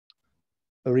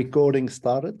a recording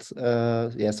started.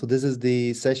 Yeah, so this is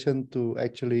the session to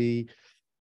actually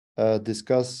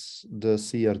discuss the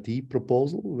CRD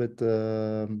proposal with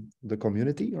the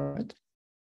community, right?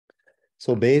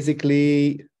 So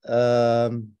basically,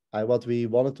 what we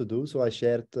wanted to do, so I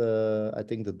shared, I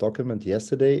think the document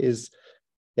yesterday is,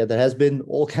 yeah, there has been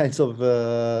all kinds of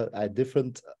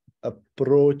different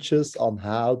approaches on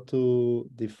how to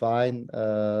define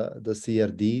the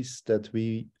CRDs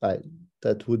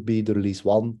that would be the release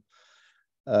one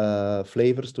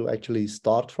flavors to actually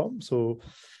start from. So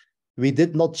we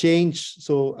did not change.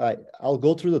 So I'll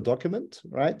go through the document,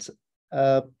 right?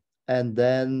 And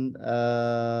then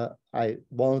I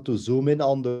wanted to zoom in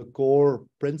on the core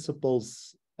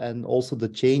principles and also the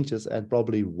changes and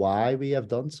probably why we have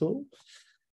done so.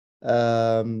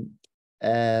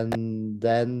 And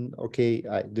then, okay,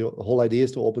 the whole idea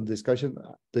is to open discussion.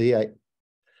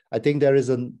 I think there is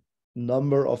a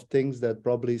number of things that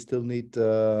probably still need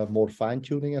more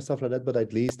fine-tuning and stuff like that, but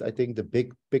at least I think the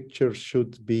big picture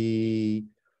should be,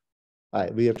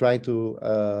 we are trying to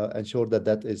ensure that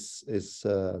that is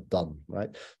done,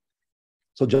 right?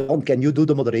 So John, can you do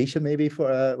the moderation maybe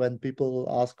for when people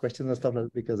ask questions and stuff like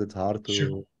that, because it's hard to...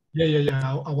 Sure. Yeah.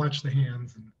 I'll watch the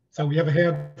hands. So we have a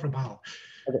hand from Bala.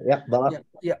 Okay, yeah, Bala.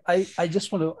 Yeah. I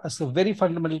just want to ask a very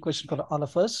fundamental question for all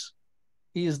of us.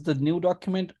 Is the new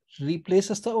document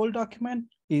replaces the old document?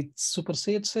 It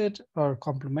supersedes it or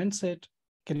complements it?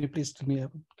 Can you please tell me?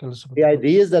 The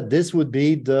idea is that this would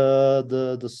be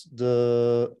the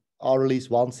our release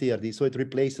one CRD, so it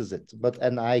replaces it.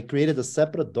 And I created a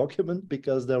separate document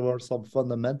because there were some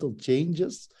fundamental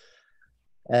changes.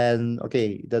 And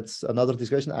okay, that's another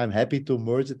discussion. I'm happy to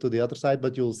merge it to the other side,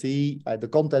 but you'll see the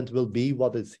content will be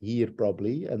what is here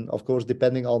probably. And of course,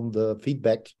 depending on the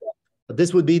feedback,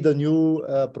 this would be the new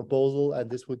proposal, and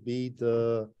this would be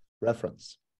the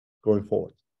reference going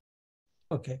forward.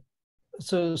 Okay.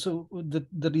 So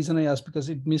the reason I asked, because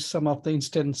it missed some of the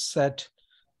instance set,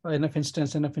 enough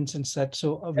instance set.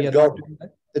 So we are not doing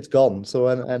that. It's gone. So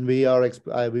and we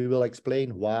will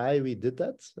explain why we did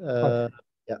that. Okay.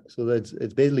 Yeah. So it's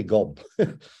basically gone.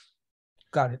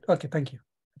 Got it. Okay. Thank you.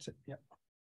 That's it. Yeah.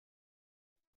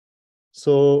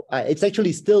 So it's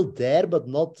actually still there, but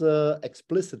not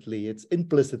explicitly. It's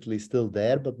implicitly still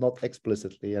there, but not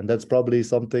explicitly. And that's probably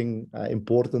something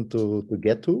important to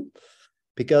get to.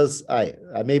 Because I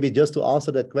maybe just to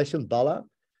answer that question, Bala,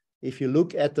 if you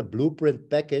look at the blueprint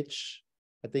package,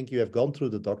 I think you have gone through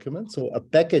the document. So a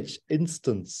package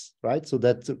instance, right? So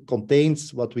that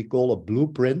contains what we call a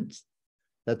blueprint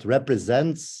that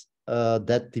represents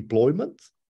that deployment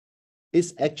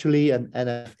is actually an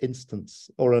NF instance,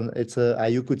 or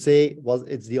you could say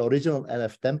it's the original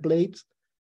NF template,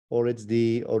 or it's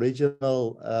the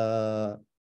original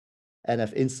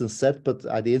NF instance set, but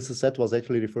the instance set was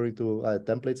actually referring to a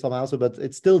template somehow. So, but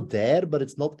it's still there, but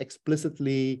it's not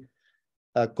explicitly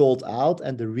called out.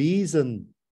 And the reason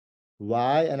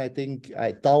why, and I think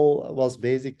Tal was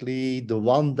basically the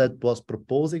one that was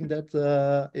proposing that,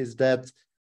 is that,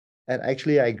 and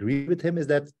actually I agree with him, is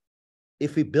that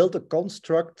if we build a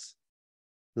construct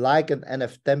like an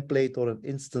NF template or an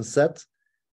instance set,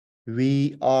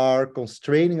 we are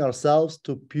constraining ourselves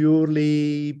to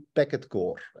purely packet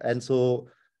core. And so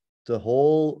the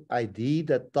whole idea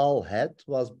that Tal had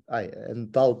was,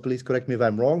 and Tal, please correct me if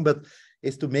I'm wrong, but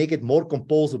is to make it more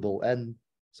composable. And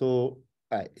so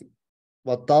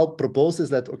what Tal proposed is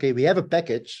that, okay, we have a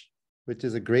package, which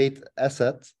is a great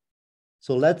asset.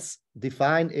 So let's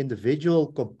define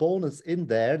individual components in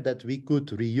there that we could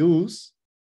reuse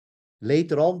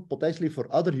later on, potentially for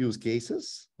other use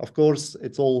cases. Of course,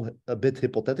 it's all a bit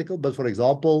hypothetical, but for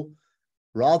example,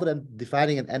 rather than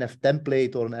defining an NF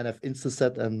template or an NF instance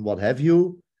set and what have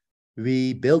you,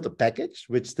 we built a package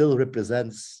which still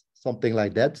represents something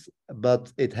like that,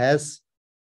 but it has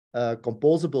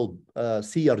composable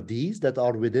CRDs that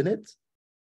are within it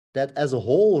that as a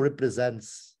whole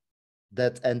represents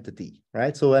that entity,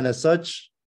 right? So, and as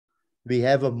such, we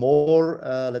have a more,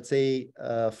 let's say,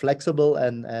 flexible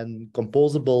and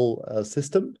composable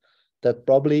system that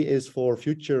probably is for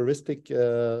futuristic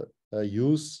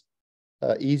use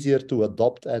easier to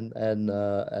adopt and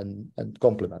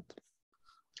complement.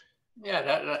 Yeah,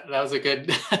 that was a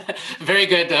good, very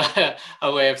good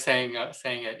a way of saying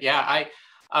it. Yeah,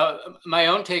 my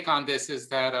own take on this is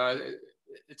that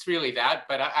it's really that,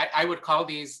 but I would call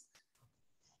these.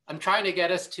 I'm trying to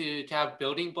get us to have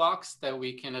building blocks that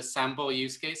we can assemble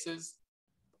use cases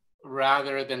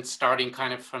rather than starting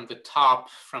kind of from the top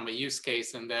from a use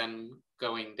case and then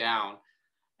going down.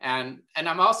 And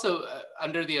I'm also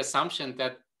under the assumption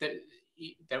that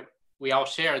we all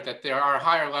share that there are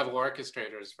higher level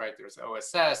orchestrators, right? There's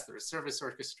OSS, there's service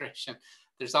orchestration,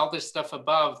 there's all this stuff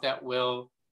above that will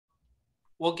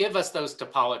give us those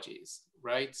topologies,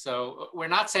 right? So we're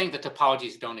not saying the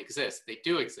topologies don't exist. They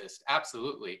do exist,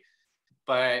 absolutely.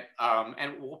 But,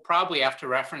 and we'll probably have to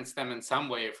reference them in some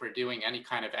way if we're doing any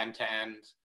kind of end-to-end,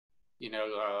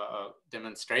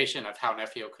 demonstration of how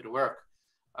Nefio could work.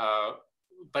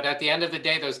 But at the end of the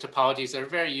day, those topologies are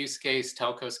very use case,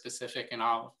 telco specific and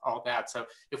all that. So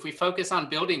if we focus on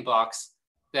building blocks,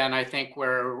 then I think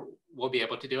we'll be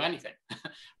able to do anything,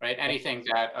 right? Anything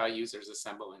that users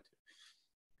assemble into.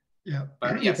 Yeah,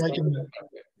 but yes,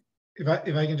 if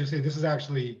I can just say, this is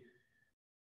actually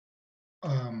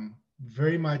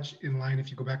very much in line. If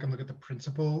you go back and look at the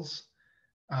principles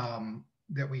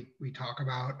that we talk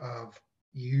about of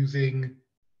using,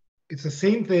 it's the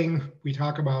same thing we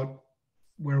talk about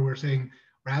where we're saying,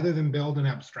 rather than build an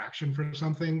abstraction for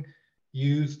something,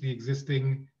 use the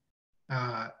existing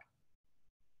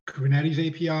Kubernetes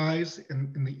APIs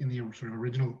in the sort of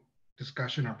original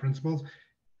discussion or principles.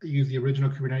 Use the original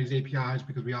Kubernetes APIs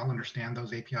because we all understand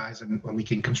those APIs and when we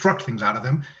can construct things out of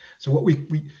them. So what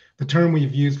the term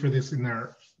we've used for this in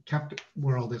our kept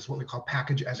world is what we call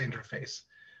package as interface.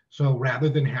 So rather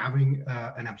than having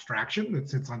an abstraction that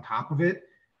sits on top of it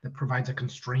that provides a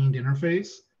constrained interface,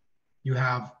 you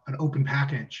have an open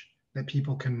package that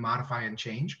people can modify and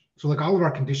change. So like all of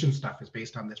our condition stuff is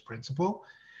based on this principle.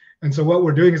 And so what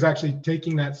we're doing is actually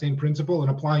taking that same principle and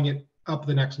applying it up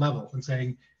the next level and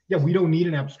saying, yeah, we don't need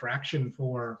an abstraction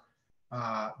for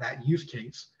that use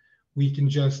case. We can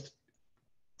just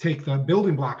take the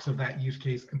building blocks of that use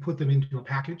case and put them into a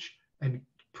package and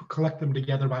collect them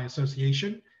together by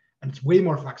association. And it's way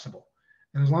more flexible.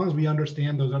 And as long as we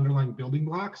understand those underlying building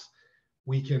blocks,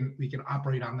 we can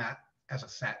operate on that as a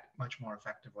set much more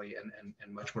effectively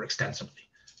and much more extensively.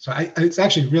 So it's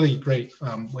actually really great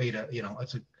way to,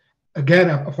 it's again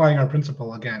applying our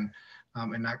principle again,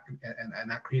 and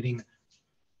not creating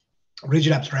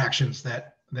rigid abstractions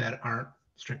that aren't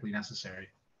strictly necessary.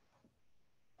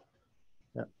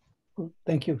 Yeah.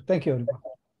 Thank you, everyone.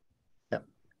 Yeah.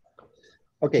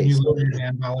 Okay. Can you lower your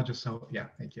hand, Vala, just so, yeah,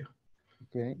 thank you.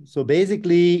 Okay. So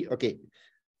basically, okay,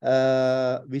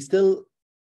 we still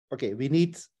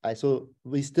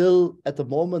at the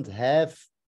moment have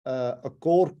a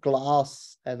core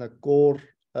class and a core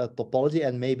topology,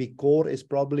 and maybe core is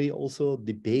probably also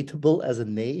debatable as a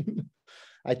name,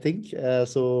 I think.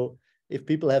 So if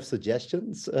people have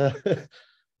suggestions,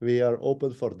 we are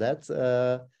open for that.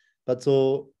 But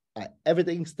so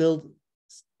everything still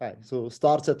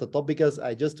starts at the top, because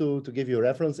just to give you a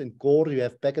reference, in core, you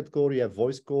have packet core, you have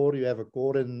voice core, you have a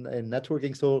core in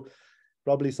networking. So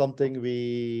probably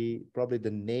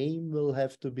the name will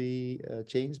have to be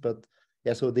changed. But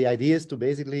yeah, so the idea is to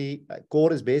basically,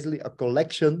 core is basically a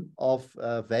collection of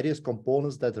various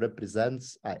components that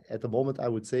represents, at the moment, I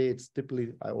would say it's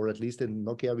typically, or at least in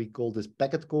Nokia, we call this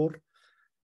packet core.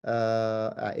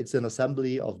 It's an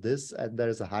assembly of this, and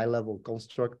there's a high-level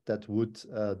construct that would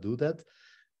do that.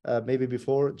 Maybe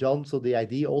before, John, so the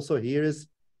idea also here is,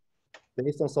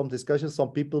 based on some discussions,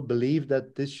 some people believe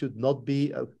that this should not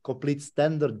be a complete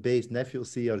standard-based Nefio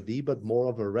CRD, but more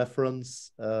of a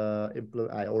reference or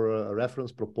a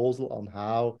reference proposal on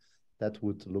how that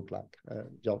would look like.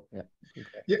 John, yeah.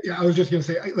 Okay. Yeah, I was just going to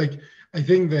say, I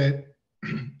think that,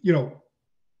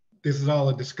 this is all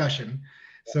a discussion.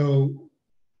 So,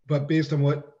 but based on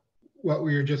what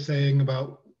we were just saying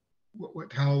about what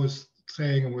Tal was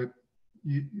saying and what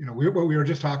what we were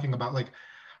just talking about,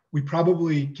 we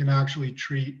probably can actually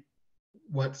treat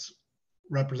what's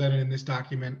represented in this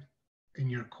document in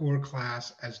your core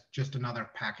class as just another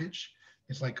package.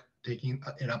 It's like taking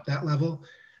it up that level.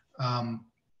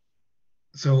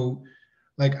 So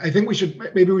I think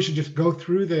maybe we should just go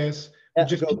through this. Yeah,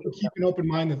 just keep an open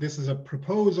mind that this is a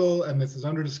proposal and this is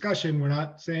under discussion. We're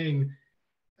not saying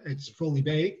it's fully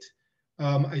baked.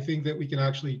 I think that we can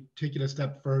actually take it a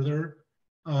step further.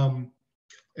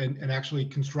 And actually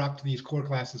construct these core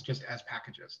classes just as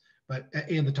packages,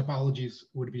 and the topologies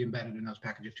would be embedded in those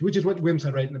packages too, which is what Wim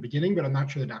said right in the beginning, but I'm not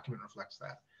sure the document reflects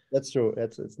that. That's true.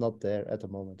 It's not there at the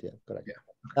moment. Yeah, correct. Yeah.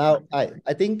 Now,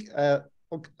 I think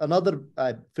another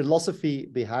philosophy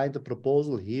behind the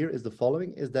proposal here is the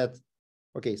following: is that,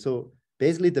 okay, so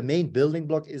basically the main building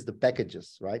block is the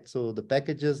packages, right? So the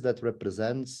packages that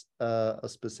represents a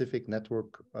specific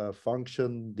network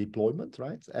function deployment,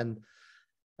 right? And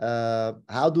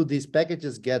how do these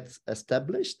packages get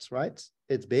established, right?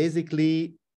 It's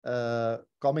basically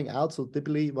coming out. So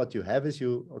typically what you have is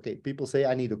people say,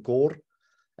 I need a core.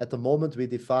 At the moment, we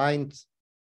defined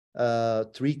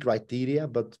 3 criteria,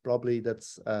 but probably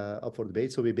that's up for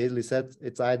debate. So we basically said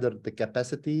it's either the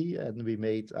capacity, and we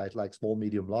made like small,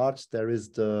 medium, large. There is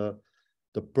the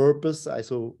purpose.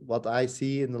 So what I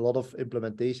see in a lot of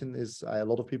implementation is a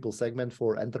lot of people segment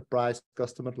for enterprise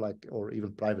customer, like, or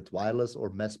even private wireless or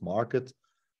mass market.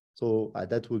 So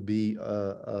that would be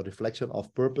a reflection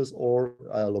of purpose, or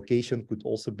location could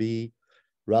also be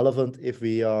relevant if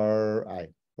we are,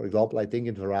 for example, I think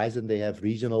in Verizon, they have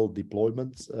regional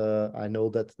deployments. I know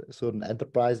that certain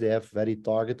enterprise, they have very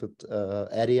targeted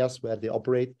areas where they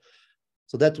operate.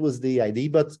 So that was the idea.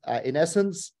 But in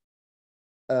essence,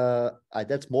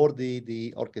 that's more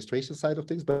the orchestration side of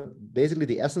things. But basically,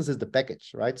 the essence is the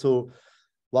package, right? So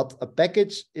what a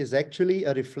package is actually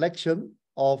a reflection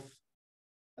of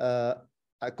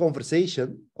a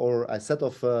conversation or a set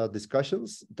of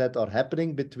discussions that are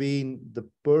happening between the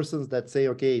persons that say,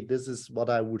 okay, this is what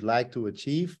I would like to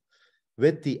achieve,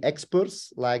 with the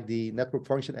experts like the network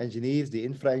function engineers, the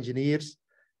infra engineers,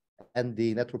 and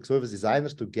the network service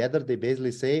designers together. They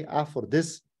basically say, for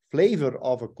this flavor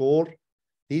of a core,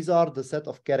 these are the set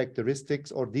of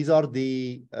characteristics, or these are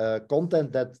the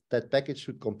content that that package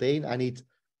should contain. I need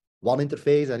one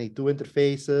interface, I need 2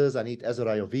 interfaces, I need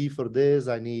SRIOV for this,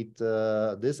 I need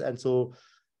this. And so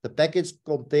the package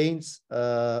contains,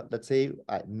 let's say,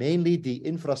 mainly the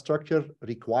infrastructure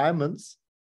requirements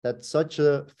that such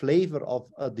a flavor of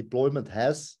a deployment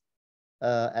has.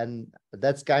 And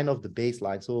that's kind of the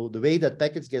baseline. So the way that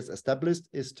package gets established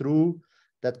is through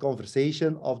that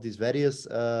conversation of these various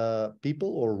people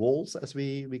or roles, as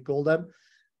we call them,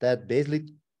 that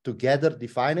basically together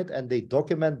define it, and they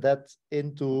document that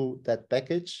into that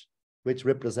package, which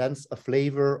represents a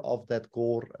flavor of that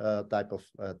core type of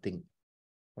thing.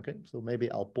 Okay, so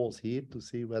maybe I'll pause here to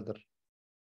see whether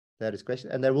there is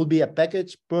question. And there will be a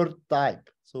package per type,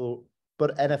 so per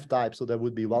NF type. So there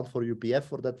would be one for UPF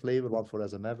for that flavor, one for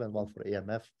SMF, and one for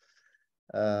AMF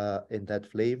in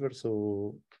that flavor.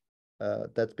 So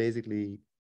that's basically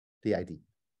the idea.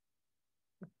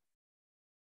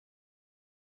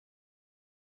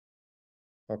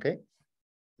 Okay,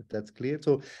 if that's clear.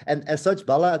 So, and as such,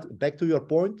 Bala, back to your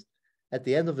point, at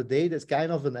the end of the day, there's kind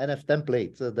of an NF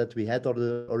template that we had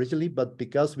originally, but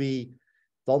because we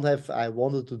don't have, I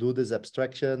wanted to do this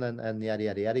abstraction and yada,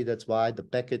 yada, yada. That's why the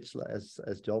package, as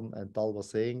John and Tal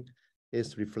was saying,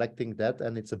 is reflecting that.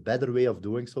 And it's a better way of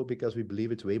doing so because we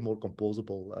believe it's way more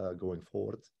composable going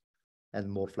forward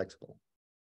and more flexible,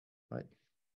 right?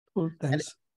 Cool,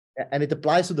 thanks. And it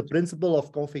applies to the principle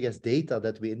of config as data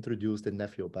that we introduced in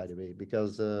Nefio, by the way,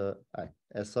 because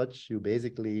as such, you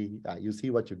basically, you see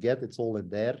what you get. It's all in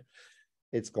there.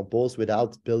 It's composed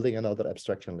without building another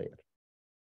abstraction layer.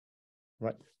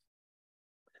 Right.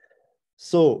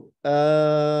 So,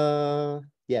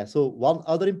 yeah, so one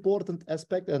other important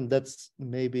aspect, and that's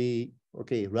maybe,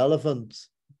 okay, relevant,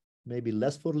 maybe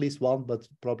less for least one, but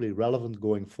probably relevant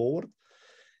going forward,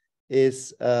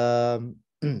 is,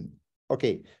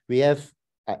 okay, we have,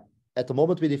 at the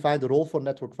moment, we define the role for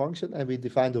network function and we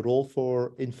define the role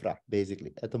for infra,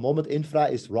 basically. At the moment, infra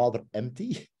is rather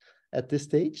empty at this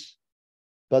stage,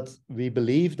 but we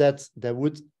believe that there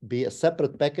would be a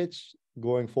separate package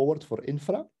going forward for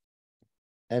infra.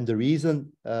 And the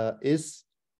reason is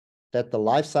that the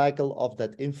life cycle of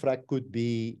that infra could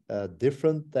be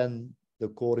different than the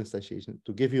core instantiation.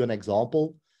 To give you an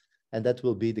example, and that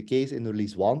will be the case in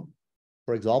release 1.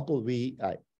 For example,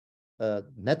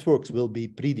 networks will be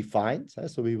predefined,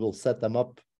 so we will set them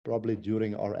up probably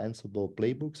during our Ansible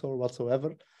playbooks or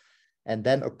whatsoever, and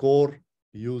then a core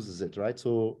uses it, right?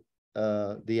 So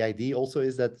the idea also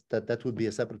is that would be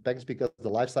a separate package because the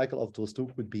lifecycle of those two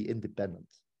would be independent.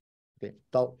 Okay,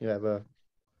 Tal, you have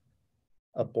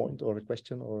a point or a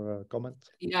question or a comment?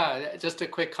 Yeah, just a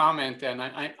quick comment, and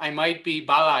I might be,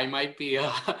 Bala, I might be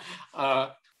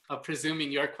presuming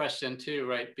your question too,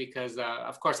 right? Because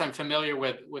of course I'm familiar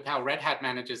with how Red Hat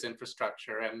manages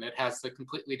infrastructure, and it has the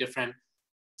completely different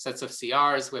sets of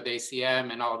CRs with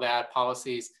ACM and all that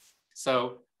policies.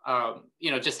 So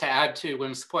you know, just to add to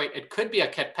Wim's point, it could be a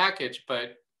Ket package,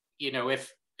 but you know,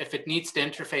 if it needs to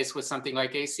interface with something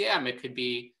like ACM, it could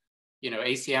be, you know,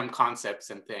 ACM concepts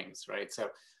and things, right? So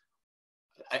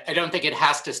I don't think it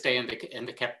has to stay in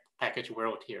the Ket package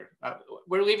world here.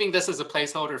 We're leaving this as a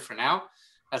placeholder for now.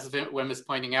 As Wim is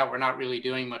pointing out, we're not really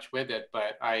doing much with it,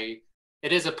 but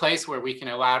it is a place where we can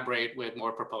elaborate with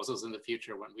more proposals in the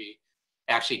future when we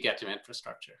actually get to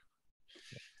infrastructure.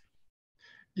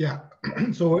 Yeah,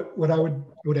 so what I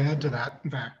would add to that,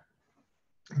 in fact,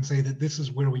 and say that this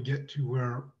is where we get to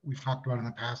where we've talked about in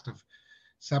the past of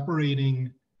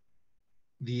separating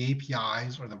the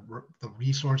APIs or the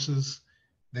resources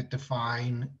that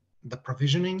define the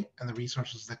provisioning and the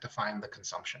resources that define the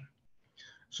consumption.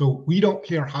 So we don't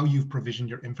care how you've provisioned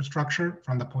your infrastructure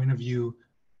from the point of view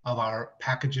of our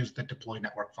packages that deploy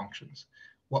network functions.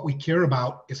 What we care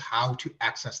about is how to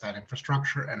access that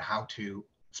infrastructure and how to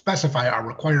specify our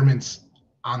requirements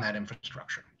on that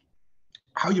infrastructure.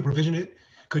 How you provision it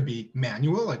could be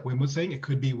manual, like Wim was saying. It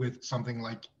could be with something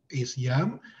like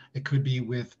ACM. It could be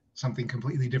with something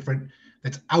completely different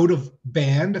that's out of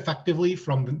band effectively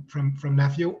from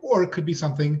Nephew, or it could be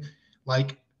something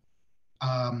like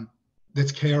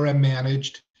that's KRM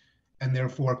managed and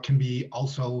therefore can be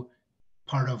also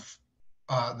part of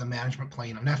the management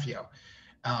plane of Nephew.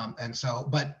 And so,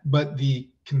 but the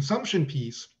consumption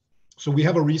piece, so we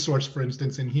have a resource, for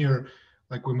instance, in here,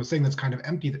 like Wim was saying, that's kind of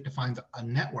empty, that defines a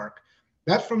network.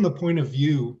 That's from the point of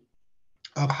view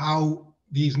of how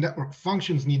these network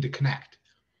functions need to connect.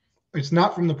 It's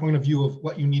not from the point of view of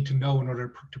what you need to know in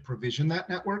order to provision that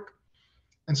network.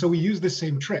 And so we use this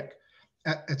same trick.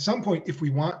 At some point, if we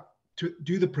want to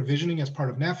do the provisioning as part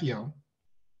of Nephew,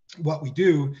 what we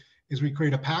do is we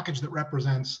create a package that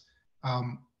represents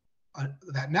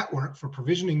that network for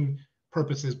provisioning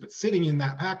purposes, but sitting in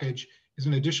that package is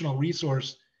an additional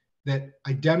resource that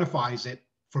identifies it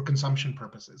for consumption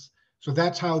purposes. So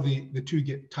that's how the two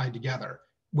get tied together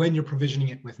when you're provisioning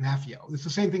it with Nephew. It's the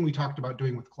same thing we talked about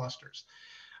doing with clusters.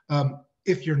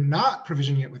 If you're not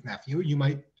provisioning it with Nephew, you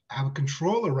might have a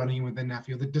controller running within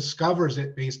Nephew that discovers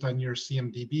it based on your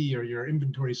CMDB or your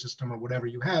inventory system or whatever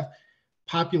you have,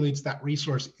 populates that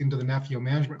resource into the Nephew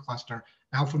management cluster.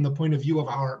 Now, from the point of view of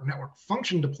our network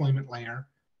function deployment layer,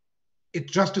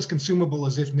 it's just as consumable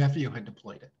as if Nephew had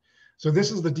deployed it. So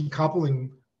this is the decoupling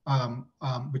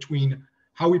between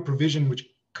how we provision, which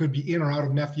could be in or out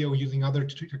of Nephew using other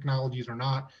technologies or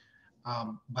not,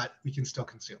 but we can still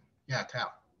consume. Yeah,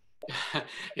 Tal.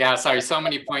 Yeah, sorry, so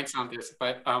many points on this,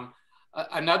 but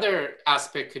another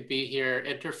aspect could be here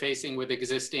interfacing with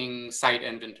existing site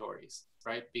inventories,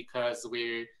 right? Because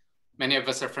many of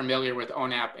us are familiar with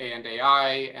ONAP A and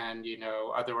AI, and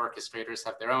other orchestrators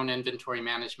have their own inventory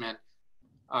management.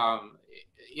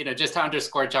 Just to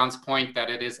underscore John's point that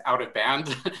it is out of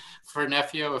band for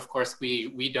Nephew. Of course,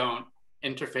 we don't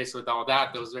interface with all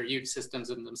that. Those are huge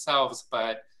systems in themselves,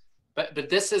 but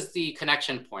this is the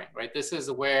connection point, right? This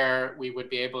is where we would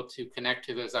be able to connect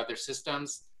to those other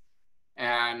systems.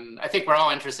 And I think we're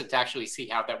all interested to actually see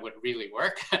how that would really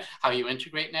work, how you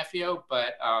integrate Nephew.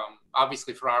 But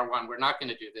obviously for R1, we're not going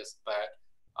to do this, but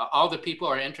all the people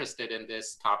are interested in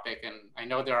this topic. And I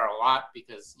know there are a lot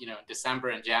because, in December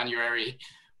and January,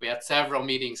 we had several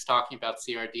meetings talking about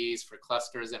CRDs for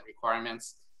clusters and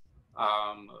requirements.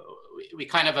 We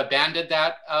kind of abandoned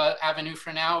that avenue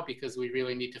for now because we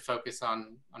really need to focus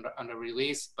on the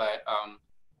release. But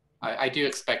I do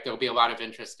expect there'll be a lot of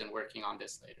interest in working on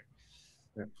this later.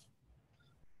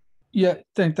 Yeah,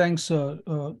 thanks,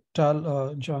 Tal,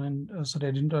 John, and sorry,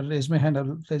 I didn't raise my hand.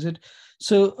 I'll raise it.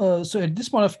 So at this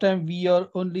point of time, we are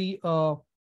only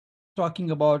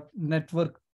talking about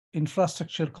network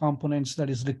infrastructure components that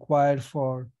is required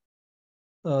for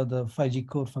the 5G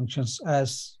core functions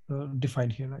as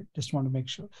defined here, right? Just want to make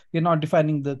sure we're not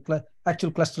defining the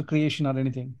actual cluster creation or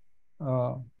anything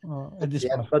at this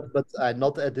point. But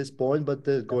not at this point, but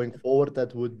going forward,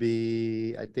 that would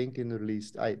be, I think, in the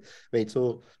release.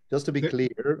 So just to be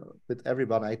clear with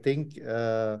everyone, I think,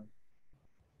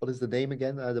 what is the name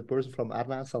again? The person from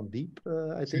Arna, Sandeep,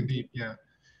 I think. Sandeep, yeah.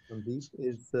 Sandeep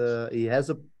is, he has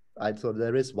so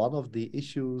there is one of the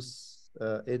issues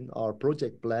in our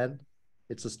project plan.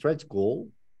 It's a stretch goal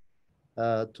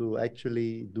to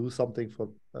actually do something for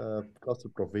cluster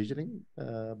provisioning,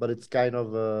 but it's kind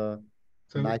of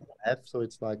nice to have. So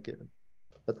it's like,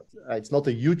 but it's not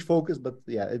a huge focus, but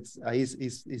yeah, it's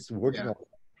he's working on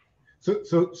it.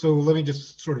 So let me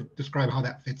just sort of describe how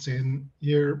that fits in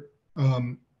here.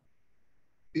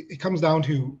 It comes down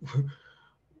to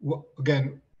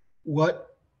what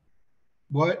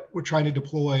we're trying to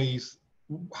deploy is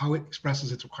how it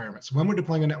expresses its requirements. When we're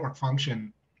deploying a network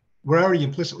function, we're already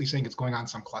implicitly saying it's going on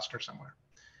some cluster somewhere.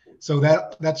 So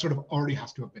that sort of already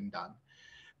has to have been done.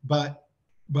 But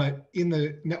in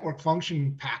the network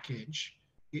function package,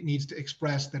 it needs to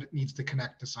express that it needs to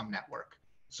connect to some network.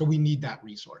 So we need that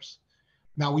resource.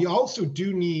 Now we also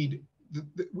do need,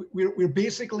 we're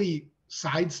basically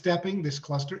sidestepping this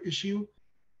cluster issue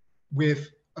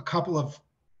with a couple of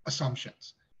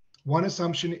assumptions. One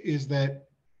assumption is that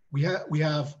we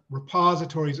have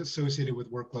repositories associated with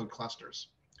workload clusters.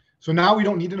 So now we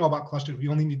don't need to know about clusters, we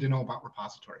only need to know about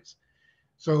repositories.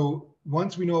 So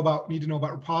once we need to know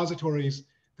about repositories,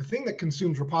 the thing that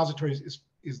consumes repositories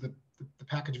is the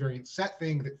package variant set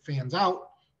thing that fans out.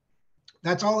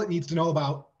 That's all it needs to know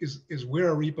about is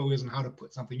where a repo is and how to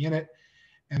put something in it.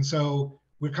 And so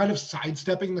we're kind of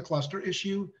sidestepping the cluster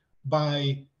issue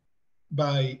by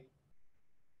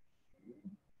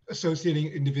associating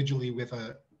individually with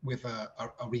a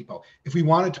repo. If we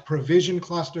wanted to provision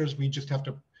clusters, we just have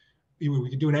to, we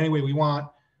can do it any way we want.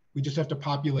 We just have to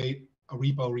populate a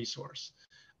repo resource.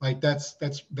 Like that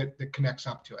connects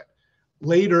up to it.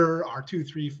 Later, our 2,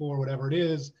 3, 4, whatever it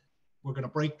is, we're going to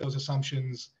break those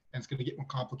assumptions and it's going to get more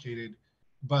complicated.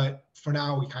 But for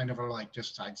now, we kind of are like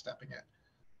just sidestepping it.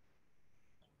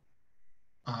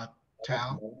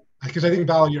 Tal, because I think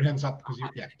Val, your hand's up because you,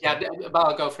 yeah,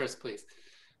 Val, go first, please.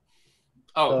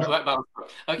 Oh, Val.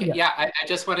 Okay, yeah, I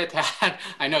just wanted to add,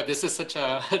 I know this is such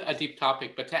a deep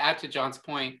topic, but to add to John's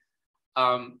point,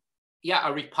 yeah,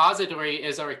 a repository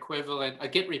is our equivalent, a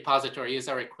Git repository is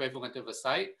our equivalent of a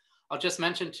site. I'll just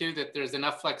mention too that there's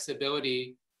enough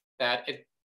flexibility that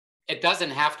it doesn't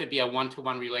have to be a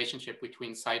one-to-one relationship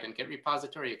between site and Git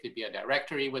repository. It could be a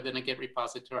directory within a Git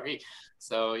repository.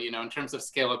 So, you know, in terms of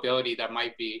scalability, that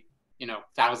might be, you know,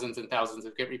 thousands and thousands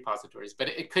of Git repositories, but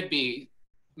it could be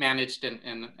managed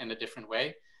in a different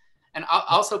way. And I'll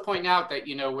also point out that,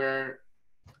 you know,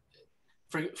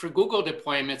 for Google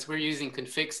deployments, we're using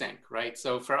config sync, right?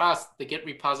 So for us, the Git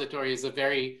repository is a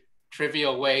very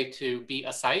trivial way to be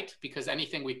a site because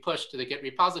anything we push to the Git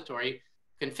repository,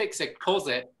 config sync pulls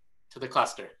it to the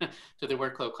cluster, to the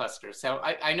workload cluster. So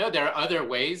I know there are other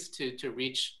ways to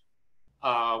reach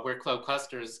workload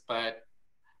clusters, but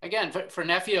again, for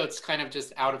Nefio, it's kind of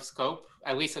just out of scope,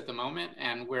 at least at the moment.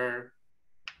 And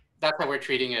that's how we're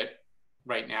treating it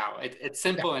right now. It's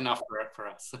simple enough for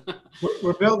us.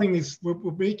 we're building these, we're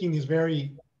making these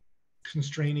very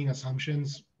constraining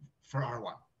assumptions for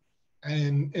R1.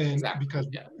 And exactly, because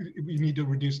we need to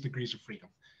reduce degrees of freedom.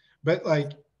 But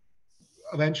like,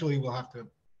 eventually we'll have to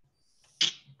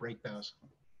break those.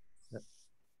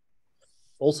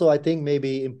 Also, I think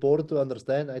maybe important to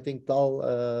understand, I think Tal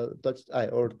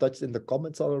touched in the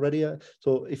comments already.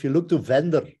 So if you look to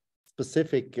vendor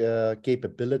specific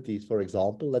capabilities, for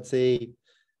example, let's say,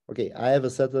 okay, I have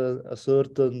a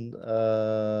certain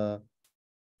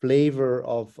flavor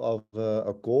of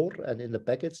a core and in the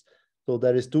package. So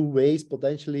there is 2 ways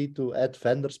potentially to add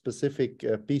vendor specific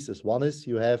pieces. One is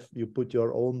you put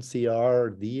your own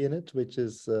CRD in it, which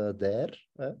is there,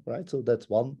 right? So that's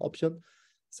one option.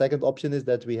 Second option is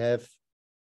that we have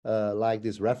like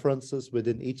these references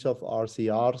within each of our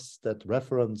CRs that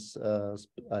reference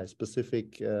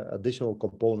specific additional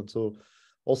components. So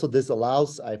also this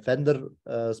allows vendor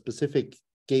specific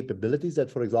capabilities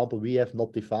that, for example, we have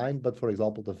not defined, but for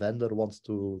example, the vendor wants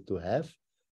to have.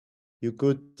 You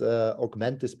could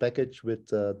augment this package with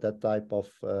that type of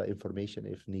information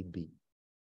if need be.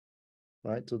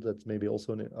 Right, so that's maybe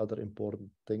also another important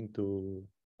thing to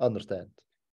understand.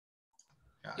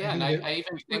 Yeah, and I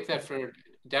even think that for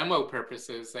demo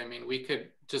purposes, I mean, we could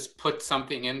just put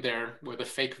something in there with a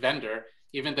fake vendor,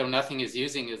 even though nothing is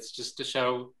using it, just to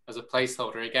show as a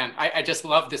placeholder. Again, I just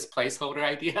love this placeholder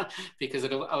idea because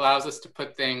it allows us to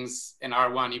put things in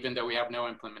R1, even though we have no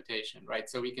implementation, right?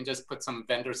 So we can just put some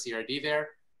vendor CRD there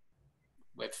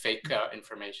with fake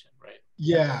information, right?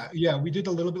 Yeah, we did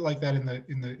a little bit like that in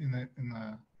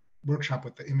the workshop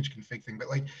with the image config thing. But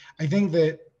like, I think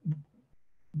that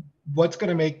what's going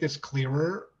to make this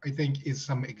clearer, I think, is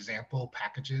some example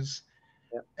packages.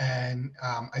 Yep. And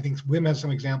I think Wim has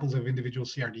some examples of individual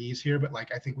CRDs here, but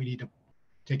like, I think we need to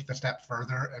take the step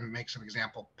further and make some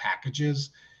example packages.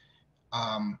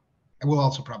 And we'll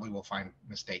also will find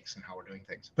mistakes in how we're doing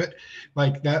things, but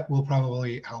like that will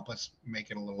probably help us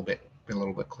make it a little bit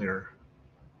clearer.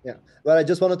 Yeah, well, I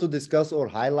just wanted to discuss or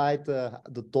highlight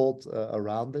the thought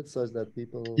around it so that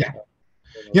people.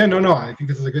 Yeah, no, I think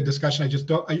this is a good discussion. I just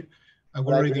don't, I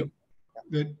worry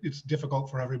that it's difficult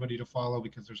for everybody to follow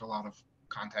because there's a lot of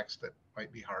context that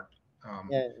might be hard.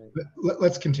 But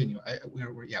let's continue.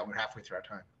 We're halfway through our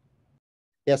time.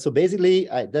 Yeah, so basically,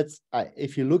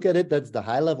 if you look at it, that's the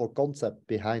high-level concept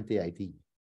behind the ID.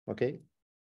 Okay,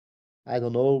 I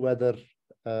don't know whether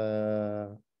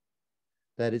there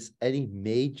is any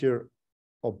major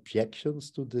objections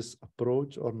to this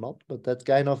approach or not, but that's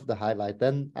kind of the highlight.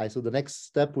 Then so the next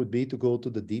step would be to go to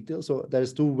the details. So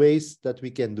there's 2 ways that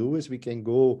we can do is we can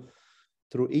go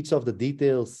through each of the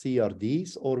details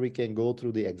CRDs, or we can go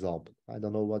through the example. I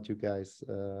don't know what you guys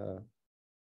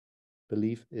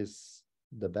believe is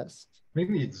the best.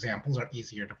 Maybe the examples are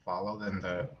easier to follow than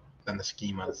the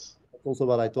schemas. That's also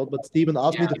what I thought, but Steven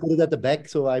asked me to put it at the back,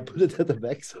 so I put it at the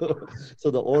back. So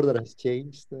the order has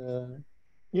changed.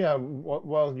 Yeah,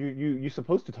 well, you're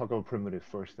supposed to talk about primitive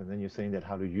first, and then you're saying that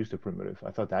how to use the primitive.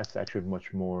 I thought that's actually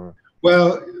much more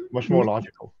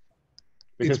logical.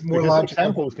 It's more because logical.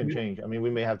 examples can change. I mean, we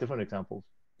may have different examples.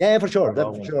 Yeah, for sure.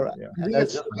 That for sure. Yeah. And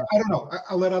that's, I don't know.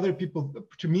 I'll let other people.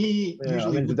 To me, Yeah,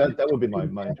 usually I mean, that would be my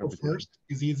interpretation. First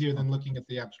is easier than looking at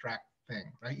the abstract thing,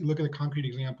 right? You look at a concrete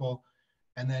example,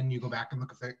 and then you go back and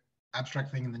look at the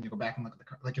abstract thing, and then you go back and look at the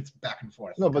like it's back and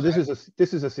forth. No, but this is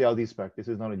a CRD spec. This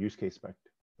is not a use case spec.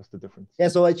 That's the difference. yeah,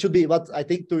 so it should be what I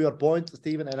think, to your point,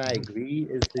 Stephen, and I agree,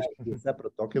 is this should be a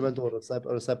separate document or a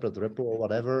separate repo or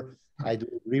whatever. I do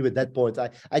agree with that point.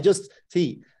 I just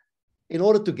see, in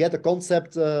order to get the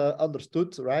concept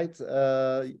understood, right,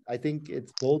 I think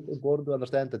it's both important to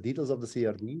understand the details of the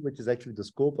CRD, which is actually the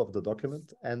scope of the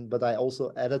document, but I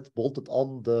also bolted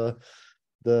on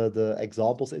the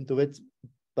examples into it.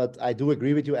 But I do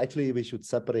agree with you. Actually, we should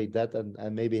separate that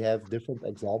and maybe have different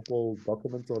example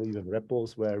documents or even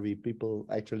repos where people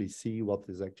actually see what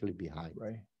is actually behind.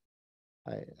 Right.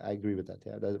 I agree with that.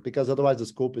 Yeah, because otherwise the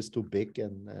scope is too big.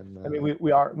 And I mean,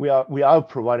 we are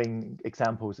providing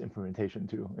examples implementation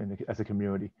too as a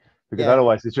community, because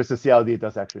otherwise it's just a CRD. It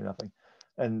does actually nothing.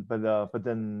 But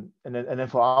then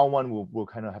for our one, we'll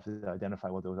kind of have to identify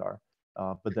what those are.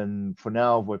 But then for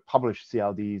now, we publish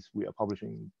CRDs. We are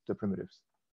publishing the primitives.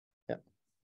 Yeah.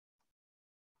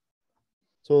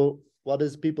 So what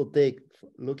does people take,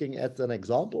 looking at an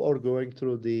example or going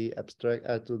through the abstract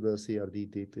to the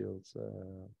CRD details?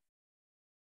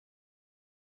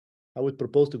 I would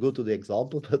propose to go to the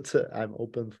example, but I'm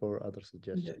open for other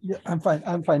suggestions. Yeah, I'm fine.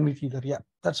 I'm fine with either. Yeah,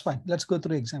 that's fine. Let's go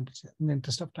through examples in the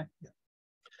interest of time. Yeah.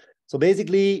 So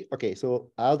basically, okay,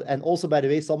 so and also, by the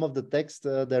way, some of the text,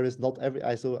 there is not every,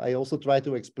 so I also try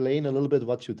to explain a little bit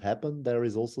what should happen. There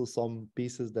is also some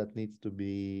pieces that needs to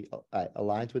be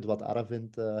aligned with what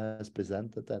Aravind has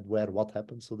presented and where what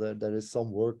happens. So there is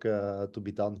some work to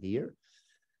be done here.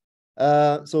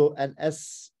 So, and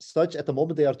as such, at the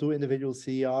moment, there are two individual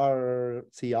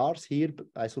CRs here.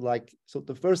 So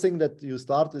the first thing that you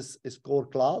start is core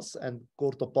class, and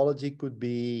core topology could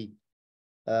be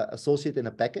associate in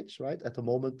a package, right? At the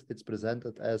moment, it's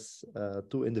presented as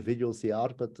two individual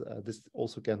CR, but this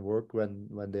also can work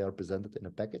when they are presented in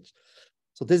a package.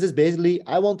 So this is basically,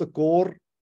 I want a core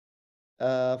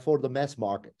for the mass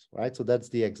market, right? So that's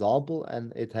the example,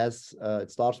 and it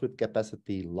starts with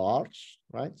capacity large,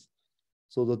 right?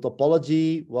 So the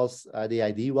topology was, the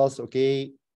idea was,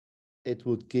 okay, it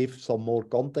would give some more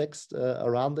context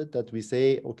around it, that we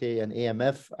say, okay, an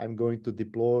AMF, I'm going to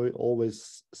deploy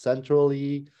always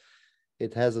centrally.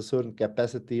 It has a certain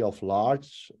capacity of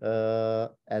large,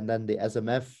 and then the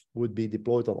SMF would be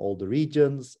deployed on all the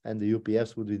regions, and the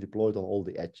UPFs would be deployed on all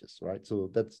the edges, right? So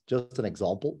that's just an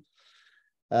example.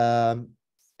 And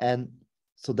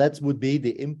so that would be the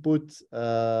input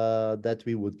that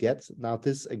we would get. Now,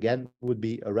 this again would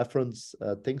be a reference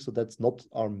thing. So that's not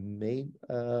our main,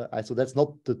 so that's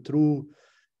not the true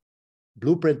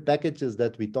blueprint packages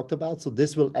that we talked about. So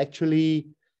this will actually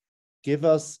give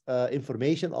us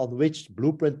information on which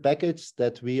blueprint package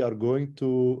that we are going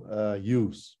to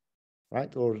use,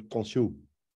 right? Or consume,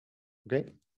 okay?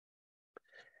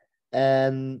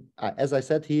 And as I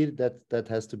said here, that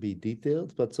has to be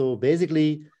detailed. But so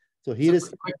basically, so here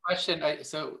is a quick question.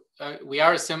 We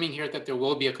are assuming here that there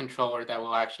will be a controller that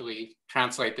will actually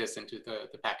translate this into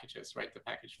the packages, right? The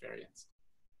package variants.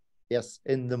 Yes,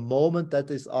 in the moment, that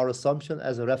is our assumption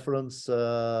as a reference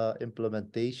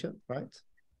implementation, right?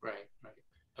 Right.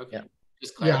 Okay. Yeah.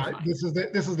 Just clarifying. Yeah,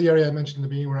 this is the area I mentioned in the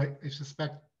beginning, where I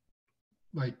suspect,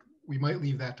 like, we might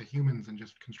leave that to humans and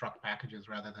just construct packages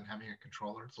rather than having a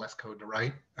controller. It's less code to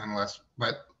write and less,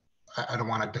 but I don't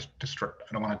want to destruct.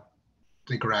 I don't want to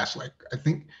digress. Like, I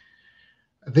think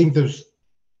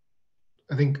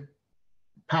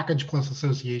package plus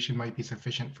association might be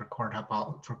sufficient for core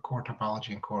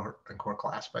topology and core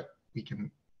class, but we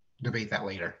can debate that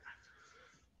later.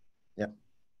 Yeah.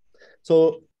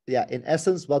 So yeah, in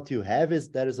essence, what you have is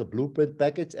there is a blueprint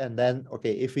package, and then,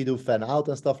 okay, if we do fan out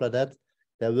and stuff like that,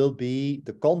 there will be,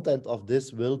 the content of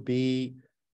this will be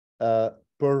per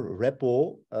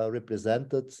repo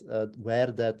represented where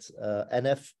that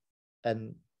NF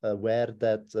and where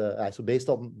that, so based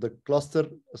on the cluster,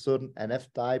 a certain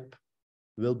NF type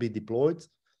will be deployed.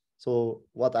 So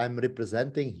what I'm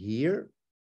representing here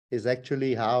is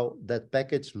actually how that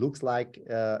package looks like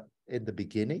in the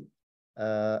beginning,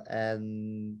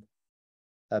 and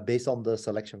based on the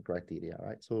selection criteria,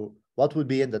 right? So what would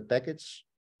be in that package?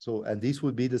 So, and these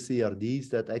would be the CRDs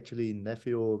that actually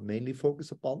Nefio mainly focus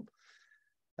upon.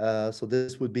 So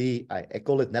this would be, I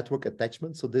call it network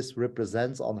attachment. So this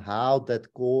represents on how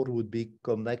that core would be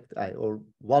connected, or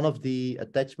one of the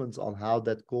attachments on how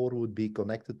that core would be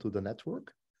connected to the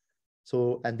network.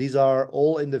 So, and these are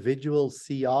all individual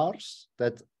CRs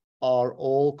that are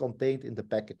all contained in the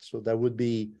package. So there would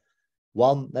be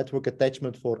one network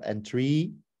attachment for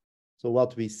N3. So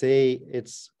what we say,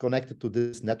 it's connected to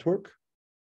this network.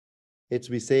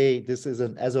 We say this is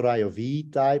an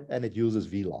SRIOV type and it uses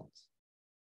VLANs.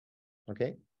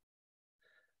 Okay.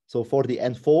 So for the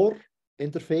N4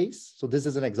 interface, so this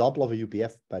is an example of a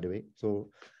UPF, by the way. So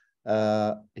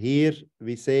here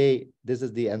we say this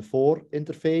is the N4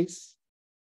 interface.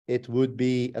 It would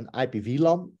be an IP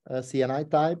VLAN CNI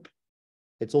type.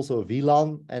 It's also a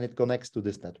VLAN and it connects to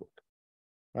this network,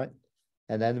 right?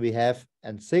 And then we have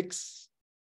N6,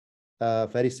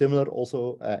 very similar.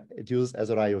 Also, it uses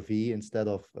SRIOV instead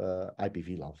of IP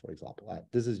VLAN, for example.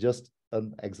 This is just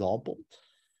an example.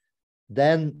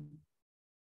 Then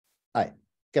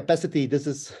capacity, this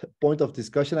is a point of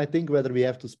discussion, I think, whether we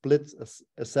have to split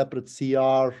a separate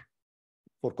CR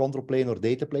for control plane or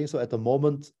data plane. So at the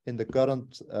moment in the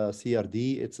current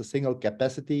CRD, it's a single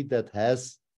capacity that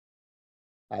has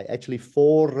actually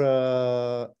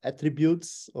 4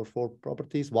 attributes or 4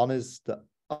 properties. One is the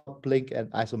uplink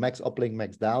and so max uplink,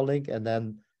 max downlink, and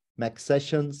then max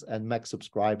sessions and max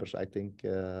subscribers. I think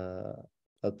there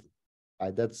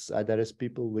is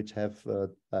people which have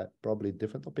probably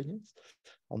different opinions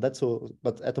on that. So,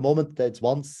 but at the moment, that's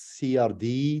one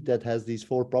CRD that has these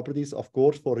 4 properties. Of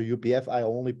course, for a UPF,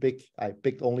 I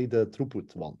picked only the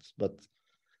throughput ones, but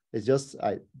it's just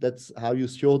that's how you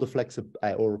show the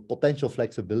or potential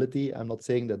flexibility. I'm not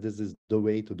saying that this is the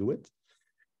way to do it.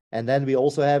 And then we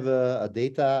also have a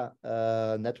data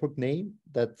network name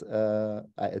that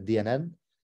DNN,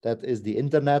 that is the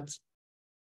internet.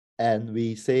 And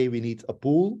we say we need a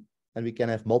pool, and we can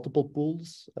have multiple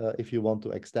pools if you want to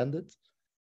extend it,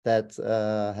 that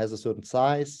has a certain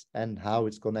size and how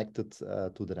it's connected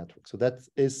to the network. So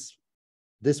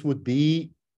this would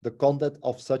be the content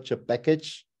of such a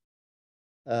package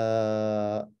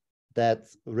that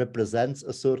represents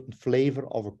a certain flavor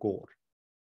of a core.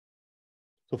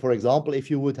 So for example, if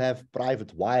you would have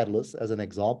private wireless as an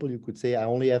example, you could say I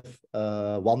only have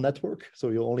one network. So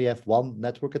you only have one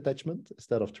network attachment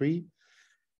instead of 3.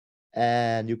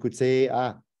 And you could say,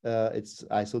 so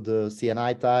the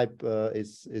CNI type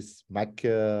is Mac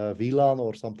VLAN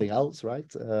or something else,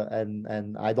 right?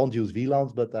 And I don't use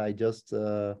VLANs, but I just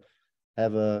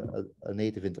have a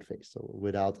native interface, so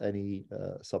without any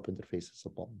sub interfaces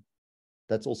upon.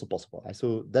 That's also possible.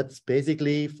 So that's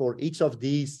basically for each of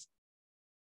these,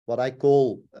 what I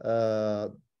call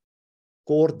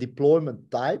core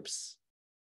deployment types.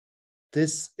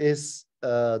 This is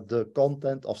the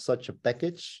content of such a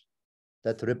package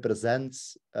that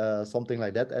represents something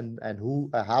like that. And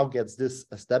how gets this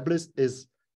established is,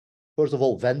 first of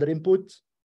all, vendor input,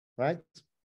 right?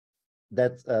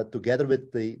 That together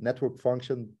with the network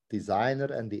function designer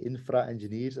and the infra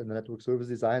engineers and the network service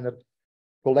designer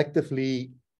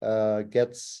collectively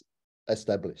gets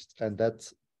established. And that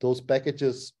those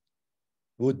packages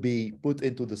would be put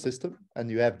into the system, and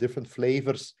you have different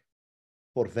flavors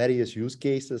for various use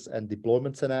cases and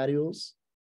deployment scenarios.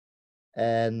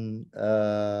 And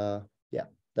yeah,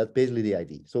 that's basically the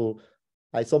idea. So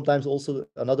I sometimes also,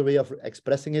 another way of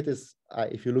expressing it is,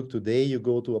 if you look today, you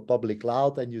go to a public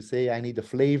cloud and you say, I need a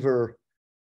flavor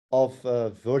of a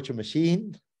virtual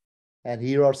machine, and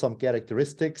here are some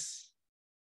characteristics.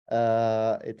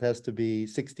 It has to be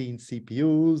 16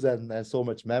 CPUs and so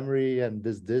much memory and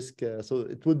this disk. So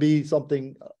it would be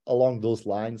something along those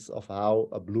lines of how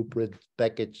a blueprint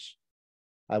package,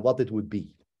 what it would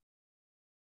be.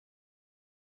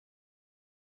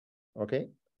 Okay,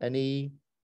 any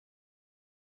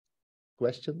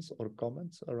questions or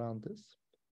comments around this?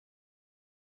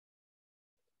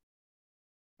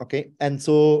 Okay, and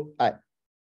so,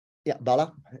 yeah,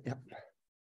 Bala. Yeah.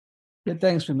 Yeah,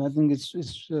 thanks, Wim. I think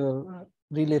it's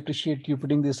really appreciate you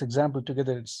putting this example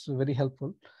together. It's very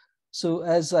helpful. So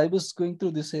as I was going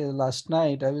through this last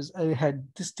night, I had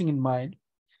this thing in mind.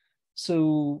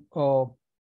 So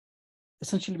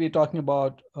essentially, we're talking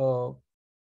about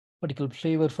particular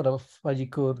flavor for a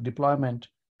 5G core deployment.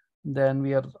 Then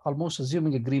we are almost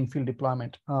assuming a greenfield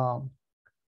deployment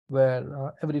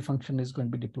where every function is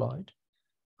going to be deployed.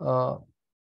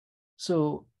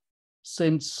 So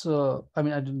since I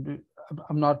mean,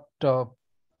 I'm not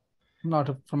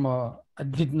from a, I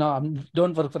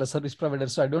don't work for a service provider,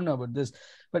 so I don't know about this.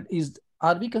 But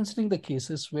are we considering the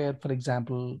cases where, for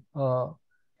example,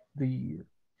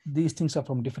 these things are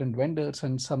from different vendors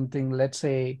and something, let's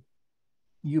say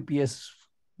UPS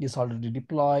is already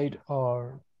deployed,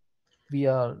 or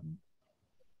they're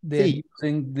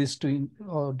using this to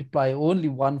deploy only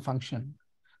one function?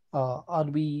 I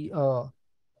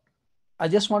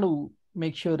just want to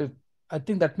make sure if I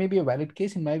think that may be a valid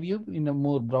case in my view in a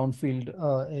more brownfield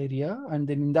area. And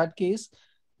then in that case,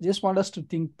 just want us to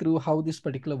think through how this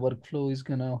particular workflow is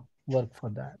going to work for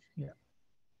that. Yeah.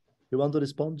 You want to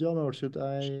respond, John, or should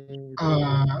I?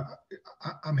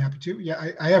 I'm happy to.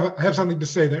 Yeah, I have something to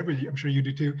say there, but I'm sure you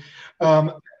do too.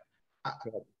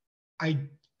 I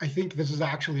think this is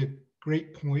actually a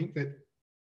great point, that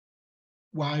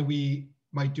why we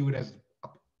might do it as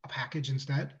a package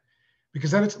instead,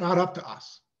 because then it's not up to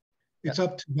us. It's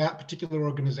up to that particular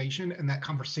organization and that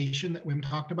conversation that Wim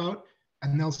talked about.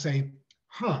 And they'll say,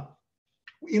 huh,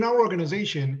 in our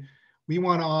organization, we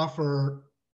want to offer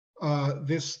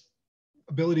this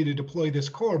ability to deploy this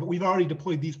core, but we've already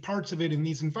deployed these parts of it in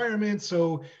these environments.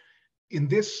 So in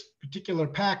this particular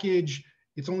package,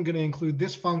 it's only going to include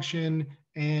this function,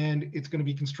 and it's going to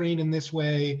be constrained in this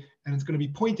way, and it's going to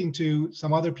be pointing to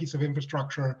some other piece of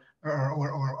infrastructure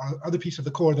or other piece of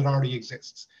the core that already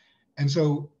exists. And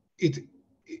so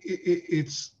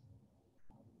it's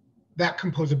that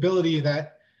composability,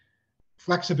 that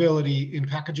flexibility in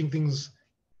packaging things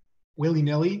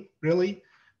willy-nilly, really,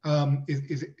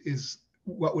 is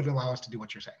what would allow us to do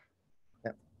what you're saying.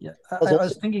 Yeah, I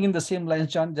was thinking in the same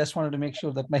lines, John. Just wanted to make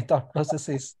sure that my thought process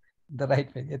is the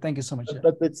right way. Yeah, thank you so much.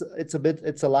 But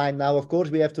it's a line now. Of course,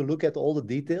 we have to look at all the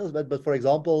details. But for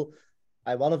example,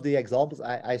 one of the examples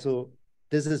so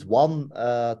this is one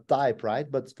type, right?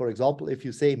 But for example, if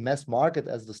you say mass market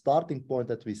as the starting point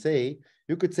that we say,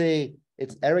 you could say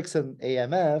it's Ericsson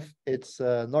AMF, it's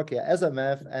Nokia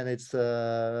SMF, and it's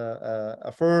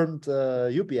affirmed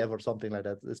UPF or something like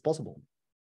that. It's possible,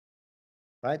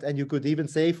 right? And you could even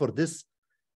say for this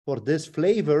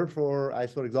flavor, for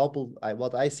example,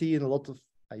 what I see in a lot of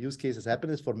use cases happen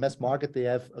is for mass market, they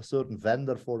have a certain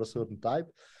vendor for a certain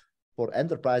type. For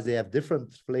enterprise, they have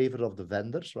different flavor of the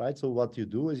vendors, right? So what you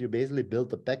do is you basically build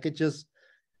the packages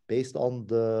based on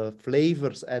the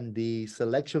flavors and the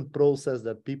selection process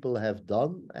that people have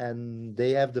done, and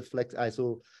they have the flex.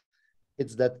 So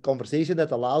it's that conversation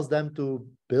that allows them to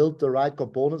build the right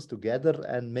components together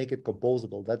and make it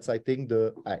composable. That's, I think,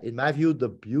 in my view, the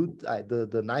beauty,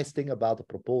 the nice thing about the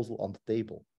proposal on the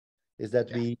table is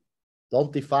that we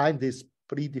don't define this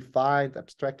predefined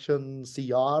abstraction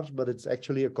CRs, but it's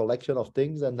actually a collection of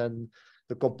things, and then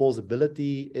the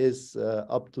composability is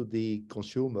up to the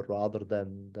consumer rather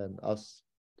than us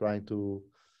trying to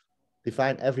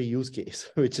define every use case,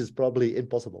 which is probably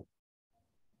impossible.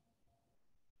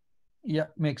 Yeah,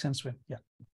 makes sense, Wim. Yeah.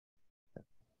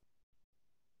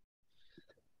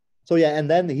 So yeah, and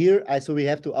then here, so we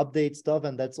have to update stuff,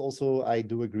 and that's also, I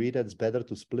do agree that it's better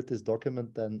to split this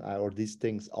document or these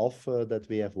things off, that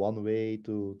we have one way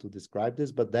to describe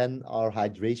this, but then our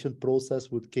hydration process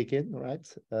would kick in, right?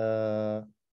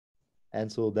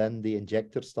 And so then the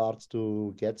injector starts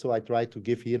to get, so I try to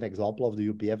give here an example of the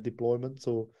UPF deployment.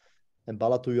 So, and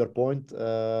Bala, to your point,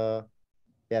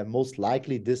 most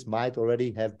likely this might already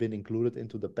have been included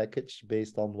into the package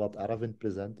based on what Aravind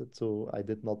presented. So I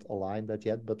did not align that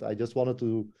yet, but I just wanted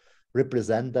to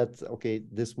represent that, okay,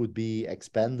 this would be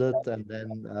expanded, and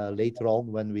then later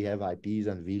on when we have IPs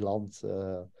and VLANs,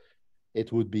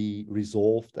 it would be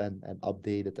resolved and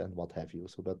updated and what have you.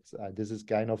 So, but this is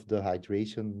kind of the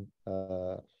hydration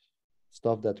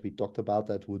stuff that we talked about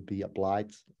that would be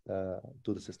applied to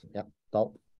the system. Yeah,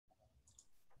 Tal?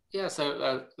 Yeah,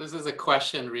 so this is a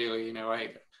question, really.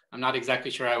 I'm not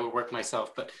exactly sure how it would work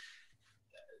myself, but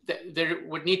there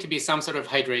would need to be some sort of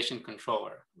hydration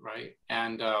controller, right?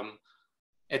 And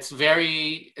it's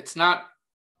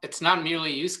not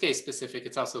merely use case specific,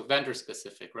 it's also vendor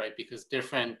specific, right? Because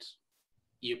different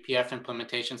UPF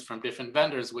implementations from different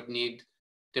vendors would need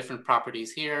different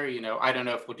properties here. I don't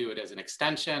know if we'll do it as an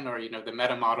extension or, the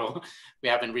meta model, we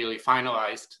haven't really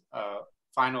finalized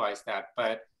that,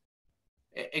 but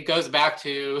it goes back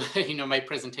to, my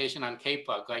presentation on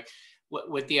Kplug. Like,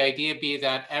 would the idea be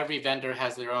that every vendor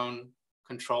has their own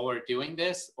controller doing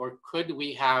this? Or could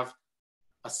we have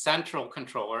a central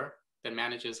controller that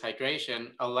manages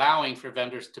hydration, allowing for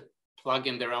vendors to plug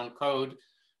in their own code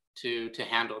to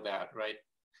handle that, right?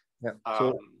 Yeah.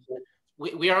 So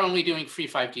we are only doing free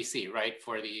 5GC, right,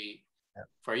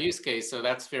 for use case. So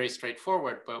that's very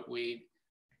straightforward, but we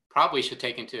probably should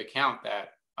take into account that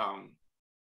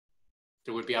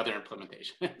there would be other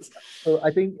implementations. So I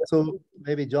think, so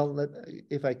maybe John,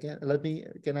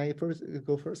 can I first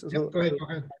go first? Yep, go ahead.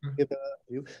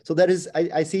 So there is,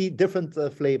 I see different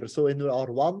flavors. So in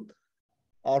R1,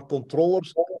 our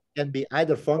controllers can be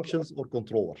either functions or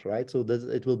controllers, right? So that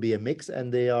it will be a mix,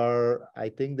 and I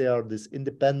think they are these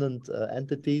independent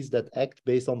entities that act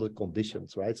based on the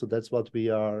conditions, right? So that's what we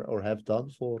are or have done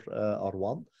for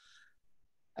R1.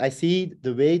 I see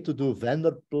the way to do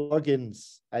vendor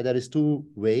plugins. There is two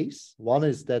ways. One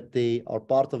is that they are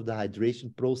part of the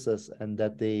hydration process and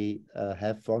that they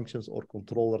have functions or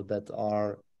controller that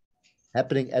are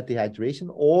happening at the hydration,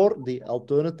 or the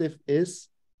alternative is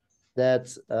that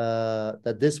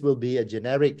that this will be a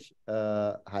generic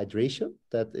hydration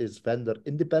that is vendor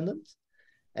independent.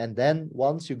 And then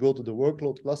once you go to the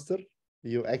workload cluster,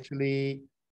 you actually,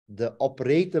 the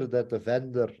operator that the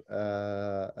vendor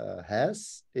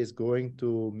has is going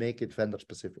to make it vendor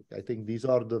specific. I think these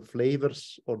are the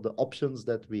flavors or the options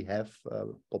that we have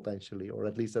potentially, or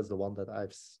at least that's the one that I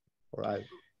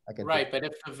can right, but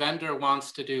if the vendor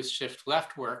wants to do shift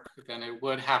left work, then it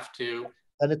would have to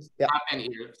and it's happen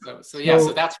here. So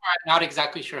that's why I'm not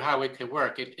exactly sure how it could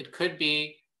work. It could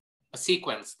be a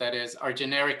sequence, that is, our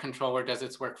generic controller does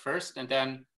its work first and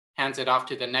then hands it off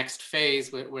to the next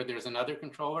phase where there's another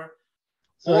controller,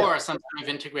 or some kind of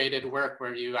integrated work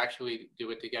where you actually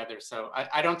do it together. So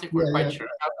I don't think we're quite sure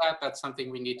about that. That's something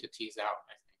we need to tease out,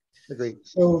 I think. Agreed.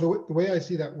 So the way I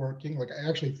see that working, like I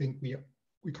actually think we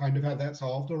kind of had that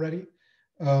solved already.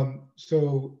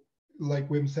 So like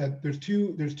Wim said, there's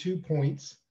two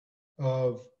points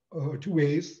of two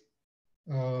ways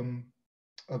of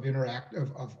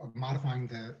modifying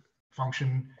the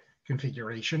function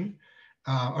configuration,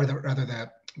 or the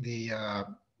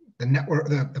network,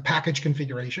 the package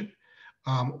configuration.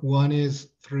 One is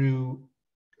through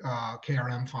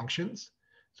KRM functions.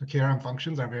 So KRM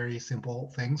functions are very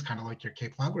simple things, kind of like your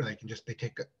kplug, where they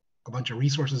take a bunch of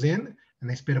resources in and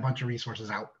they spit a bunch of resources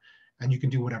out, and you can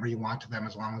do whatever you want to them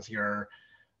as long as you're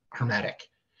hermetic.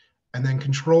 And then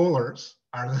controllers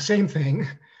are the same thing,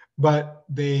 but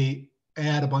they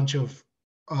add a bunch of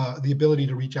the ability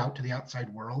to reach out to the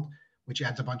outside world, which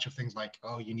adds a bunch of things like,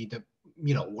 oh, you need to,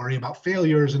 worry about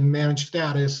failures and manage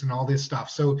status and all this stuff.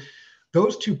 So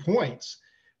those 2 points,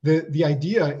 the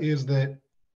idea is that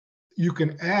you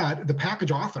can add, the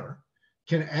package author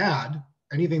can add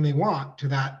anything they want to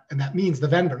that, and that means the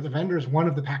vendor is one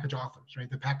of the package authors, right?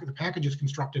 The package is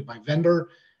constructed by vendor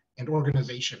and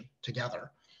organization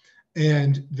together,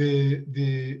 and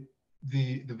the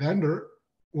vendor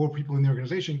or people in the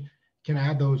organization can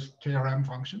add those KRM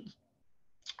functions,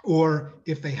 or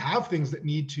if they have things that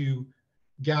need to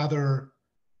gather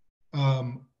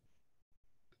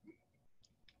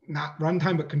not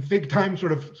runtime but config time,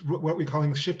 sort of what we're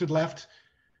calling shifted left,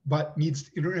 but needs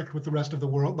to interact with the rest of the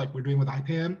world, like we're doing with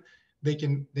IPAN, they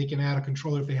can add a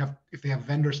controller if they have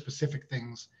vendor specific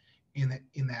things in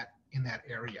that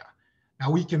area. Now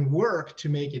we can work to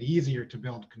make it easier to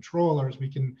build controllers. We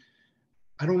can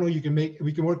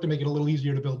work to make it a little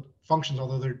easier to build functions,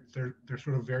 although they're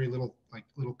sort of very little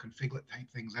configlet type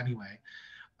things anyway.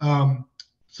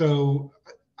 So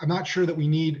I'm not sure that we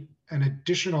need an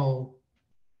additional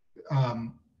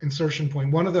insertion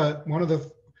point.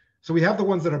 So we have the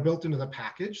ones that are built into the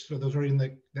package. So those are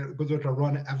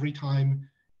run every time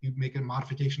you make a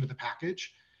modification to the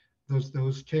package.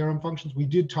 Those KRM functions. We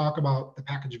did talk about the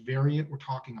package variant. We're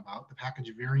talking about the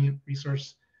package variant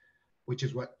resource, which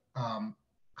is what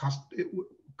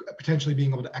potentially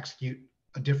being able to execute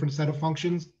a different set of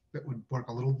functions that would work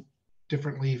a little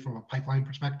differently from a pipeline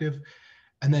perspective.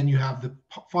 And then you have the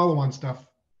follow-on stuff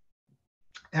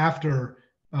after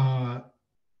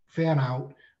fan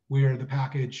out, where the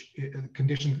package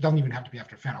condition doesn't even have to be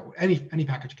after fan out. Any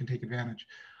package can take advantage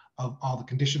of all the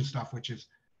condition stuff, which is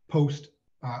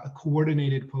a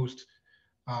coordinated post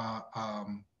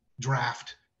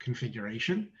draft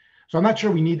configuration. So I'm not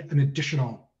sure we need an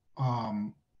additional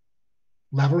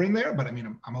levering there, but I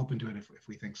mean, I'm open to it if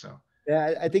we think so.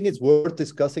 Yeah, I think it's worth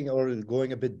discussing or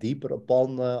going a bit deeper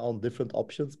upon on different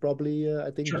options, probably, I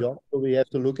think, sure. John. So we have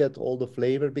to look at all the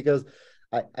flavor, because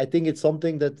I think it's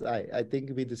something that I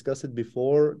think we discussed it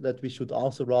before, that we should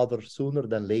answer rather sooner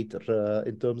than later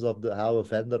in terms of how a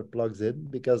vendor plugs in,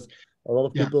 because a lot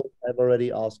of people have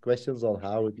already asked questions on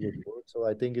how it would work. So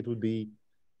I think it would be,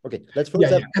 okay, let's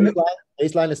first have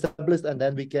baseline established, and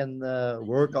then we can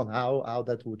work on how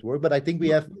that would work. But I think we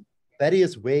have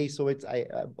various ways. So it's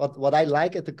what I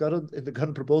like in the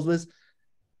current proposal is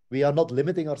we are not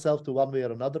limiting ourselves to one way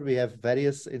or another. We have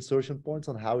various insertion points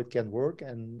on how it can work,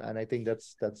 and I think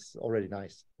that's already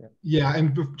nice. Yeah,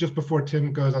 and just before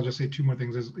Tim goes, I'll just say 2 more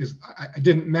things. I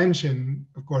didn't mention,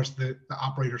 of course, the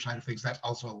operator side of things. That's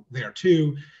also there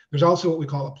too. There's also what we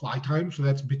call apply time. So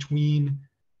that's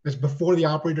before the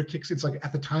operator kicks in. It's like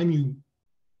at the time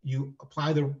you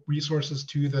apply the resources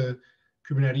to the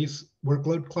Kubernetes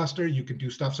workload cluster, you can do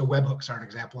stuff. So webhooks are an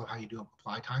example of how you do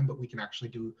apply time, but we can actually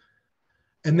do.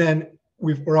 And then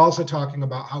we're also talking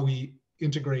about how we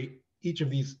integrate each of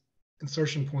these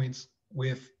insertion points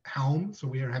with Helm. So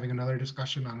we are having another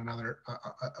discussion on another,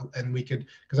 and we could,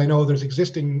 because I know there's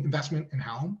existing investment in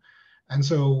Helm. And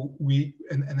so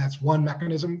and that's one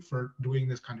mechanism for doing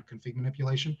this kind of config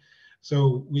manipulation.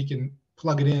 So we can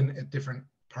plug it in at different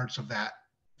parts of that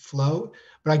flow.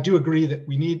 But I do agree that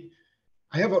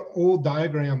I have an old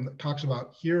diagram that talks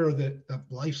about here are the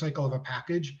life cycle of a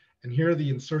package, and here are the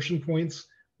insertion points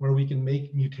where we can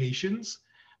make mutations.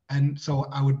 And so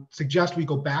I would suggest we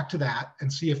go back to that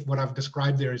and see if what I've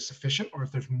described there is sufficient or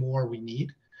if there's more we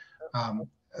need.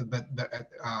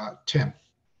 Tim.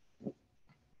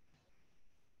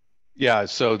 Yeah,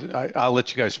 so I'll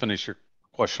let you guys finish your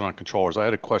question on controllers. I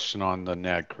had a question on the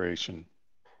NAD creation.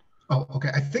 Oh, okay.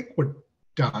 I think we're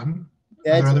done.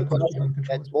 Yeah, Are there other questions on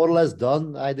controllers? it's more or less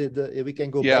done. I did. We can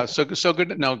go. Yeah, back. so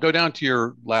good. Now go down to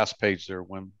your last page there,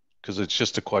 Wim, because it's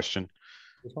just a question.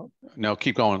 This one? No,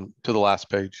 keep going to the last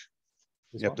page.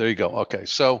 This Yep, one? there you go. Okay,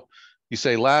 so you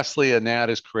say, lastly, a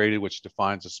NAD is created which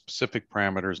defines the specific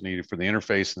parameters needed for the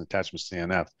interface and attachments to the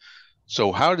NF.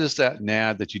 So how does that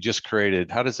NAD that you just created,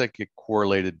 how does that get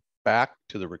correlated back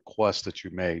to the request that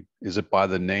you made? Is it by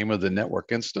the name of the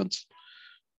network instance?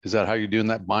 Is that how you're doing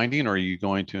that binding, or are you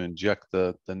going to inject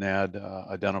the NAD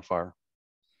identifier?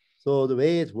 So the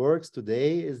way it works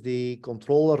today is the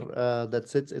controller that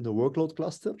sits in the workload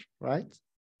cluster, right?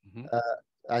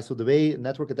 Mm-hmm. So the way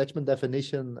network attachment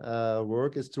definition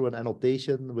work is through an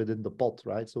annotation within the pod,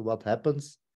 right? So what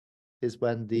happens is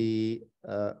when the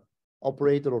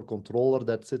operator or controller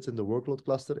that sits in the workload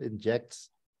cluster injects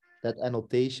that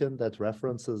annotation that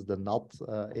references the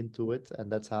NAT into it,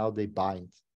 and that's how they bind.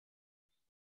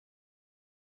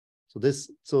 So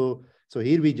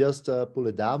here we just pull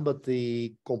it down, but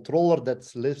the controller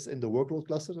that lives in the workload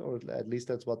cluster, or at least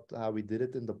that's how we did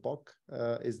it in the POC,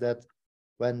 is that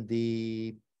when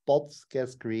the pod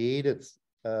gets created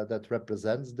that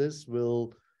represents this,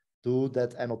 will do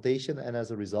that annotation, and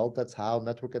as a result, that's how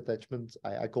network attachment,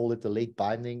 I call it the late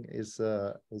binding, is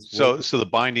so the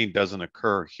binding doesn't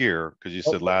occur here because you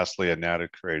said lastly a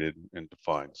NAD created and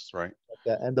defines, right?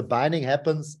 Yeah, and the binding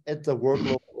happens at the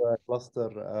workload cluster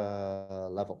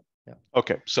level. Yeah.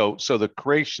 Okay, so the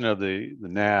creation of the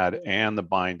NAD and the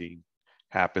binding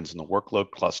happens in the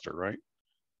workload cluster, right?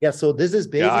 Yeah. So this is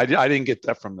basically. Yeah, I didn't get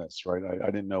that from this, right? I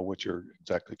didn't know what you're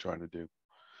exactly trying to do.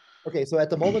 Okay, so at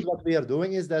the moment, what we are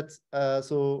doing is that,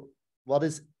 so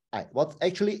what's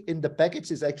actually in the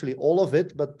package is actually all of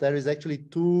it, but there is actually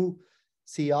two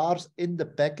CRs in the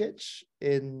package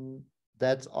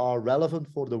that are relevant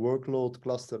for the workload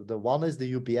cluster. The one is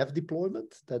the UPF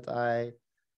deployment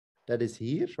that is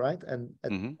here, right? And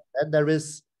then there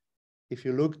is, if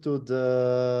you look to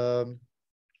the,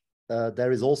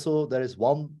 there is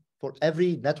one for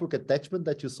every network attachment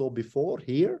that you saw before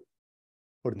here,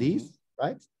 for these,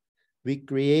 right? We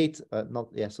create,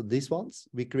 so these ones,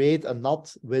 we create a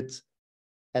NAT with,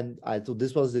 so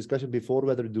this was a discussion before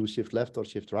whether to do shift left or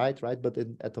shift right? But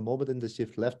at the moment in the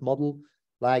shift left model,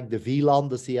 like the VLAN,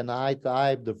 the CNI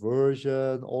type, the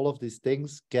version, all of these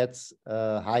things gets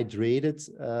hydrated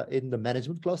in the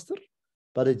management cluster,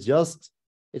 but it's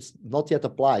not yet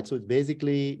applied. So it's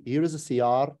basically, here is a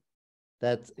CR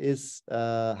that is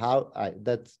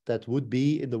that would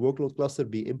be in the workload cluster,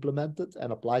 be implemented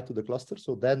and applied to the cluster.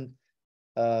 So then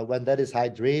when that is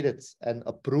hydrated and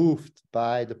approved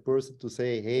by the person to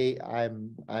say, hey,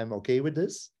 I'm okay with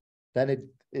this, then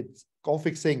it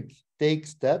config sync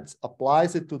takes that,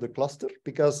 applies it to the cluster,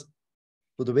 because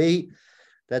so the way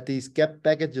that these CAP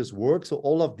packages work, so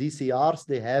all of DCRs,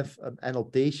 they have an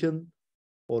annotation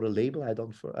or a label,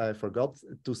 I forgot,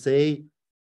 to say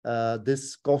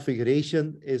this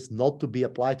configuration is not to be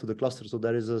applied to the cluster. So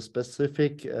there is a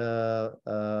specific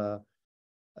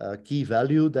key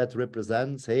value that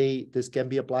represents, hey, this can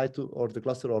be applied to or the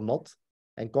cluster or not.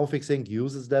 And config sync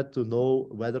uses that to know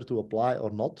whether to apply or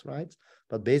not, right?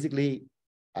 But basically,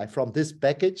 from this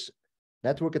package,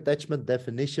 network attachment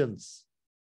definitions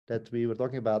that we were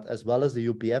talking about, as well as the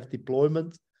UPF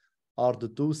deployment, are the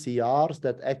two CRs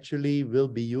that actually will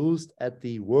be used at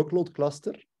the workload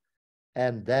cluster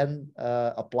and then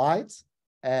applied,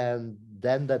 and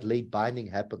then that late binding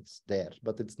happens there,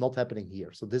 but it's not happening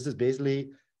here. So this is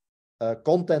basically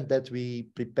content that we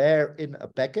prepare in a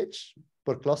package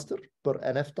per cluster, per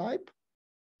NF type.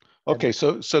 Okay,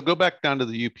 so go back down to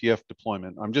the UPF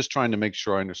deployment. I'm just trying to make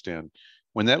sure I understand.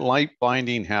 When that light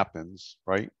binding happens,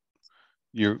 right?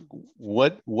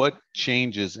 What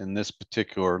changes in this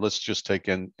particular, let's just take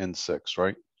N6,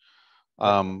 right?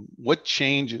 What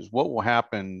changes? What will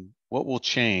happen? What will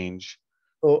change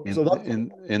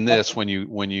in this when you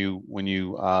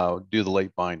do the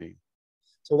late binding?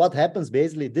 So what happens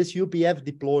basically? This UPF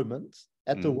deployment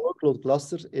at the workload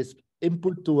cluster is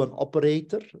input to an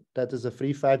operator that is a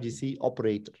free 5GC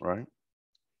operator. Right.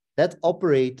 That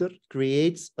operator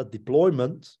creates a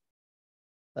deployment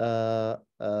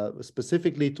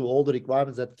specifically to all the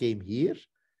requirements that came here.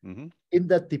 In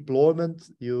that deployment,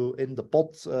 in the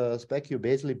pod spec, you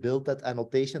basically build that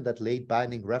annotation, that late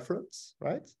binding reference,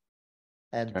 right?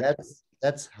 And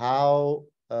that's how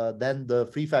then the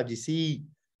free 5GC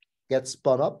gets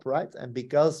spun up, right? And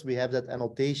because we have that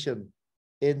annotation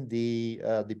in the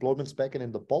deployment spec and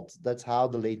in the pod, that's how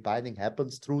the late binding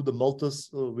happens through the multis.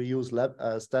 We use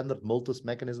standard multis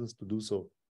mechanisms to do so.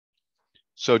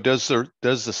 So does the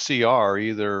CR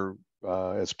either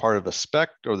as part of the spec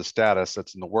or the status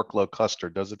that's in the workload cluster,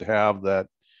 does it have that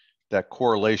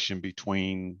correlation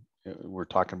between, we're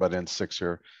talking about N6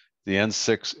 here, the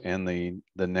N6 and the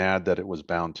NAD that it was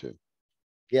bound to?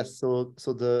 Yes, so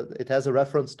it has a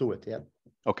reference to it, yeah.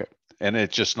 Okay, and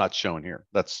it's just not shown here.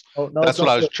 That's what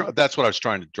I was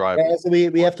trying to drive. Yeah, so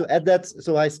we have to add that.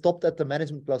 So I stopped at the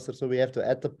management cluster, so we have to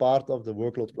add the part of the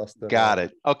workload cluster. Got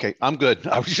it. Okay, I'm good.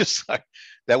 I was just like,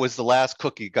 that was the last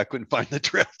cookie. I couldn't find the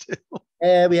drift.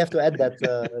 Yeah, we have to add that.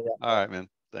 Yeah. All right, man.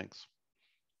 Thanks.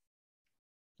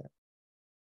 Yeah.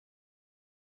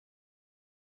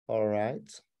 All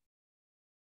right.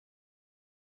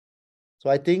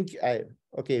 So I think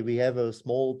okay, we have a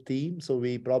small team, so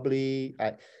we probably,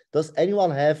 does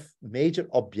anyone have major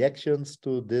objections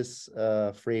to this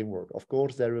framework? Of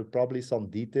course, there will probably some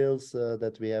details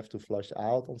that we have to flush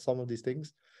out on some of these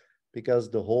things, because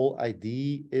the whole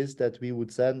idea is that we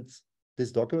would send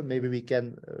this document. Maybe we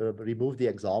can remove the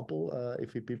example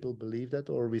if people believe that,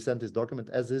 or we send this document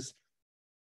as is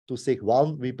to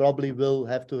SIG1. We probably will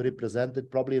have to represent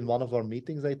it probably in one of our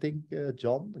meetings, I think,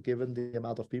 John, given the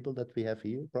amount of people that we have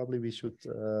here. Probably we should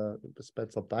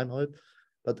spend some time on it.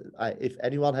 But if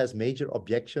anyone has major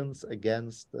objections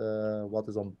against what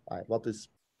is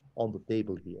on the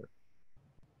table here,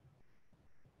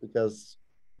 because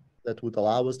that would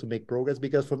allow us to make progress.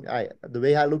 Because from the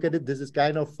way I look at it, this is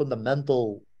kind of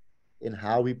fundamental in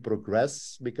how we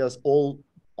progress, because all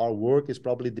our work is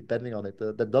probably depending on it.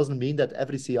 That doesn't mean that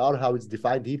every CR, how it's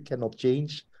defined here, cannot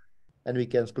change and we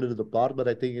can split it apart. But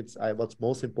I think it's what's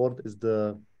most important is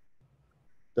the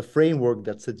framework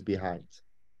that sits behind.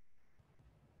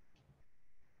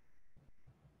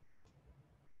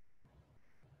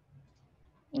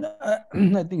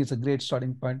 I think it's a great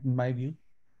starting point in my view.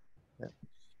 Yeah.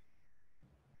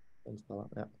 Thanks, Nala.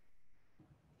 Yeah.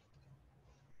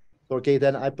 Okay,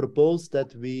 then I propose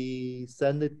that we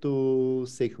send it to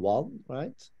SIG1,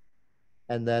 right?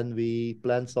 And then we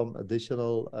plan some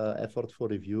additional effort for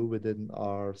review within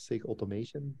our SIG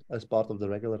automation as part of the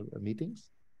regular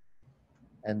meetings.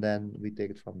 And then we take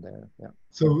it from there. Yeah.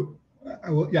 So,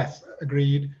 yes,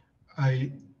 agreed.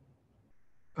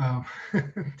 Now,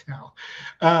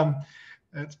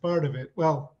 that's part of it.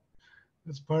 Well,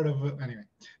 that's part of it anyway.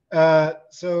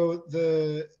 So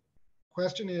the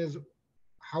question is,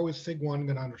 how is SIG1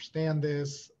 going to understand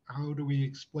this? How do we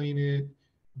explain it?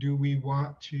 Do we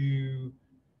want to,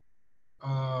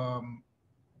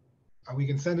 we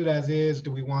can send it as is. Do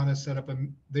we want to set up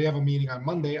they have a meeting on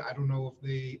Monday. I don't know if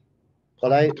they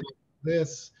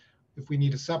this, if we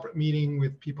need a separate meeting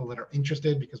with people that are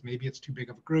interested, because maybe it's too big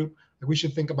of a group. We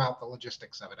should think about the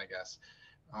logistics of it, I guess.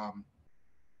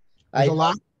 There's a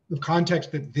lot of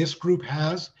context that this group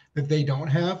has that they don't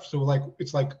have. So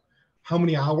it's like, how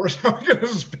many hours are we going to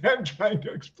spend trying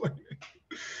to explain it?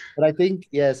 But I think,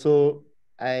 yeah, so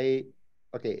okay,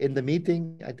 in the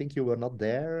meeting, I think you were not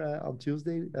there on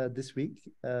Tuesday this week,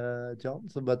 John.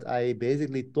 So, but I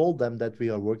basically told them that we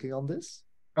are working on this.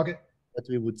 Okay. That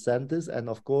we would send this. And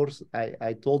of course,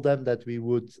 I told them that we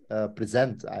would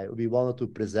present. We wanted to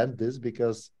present this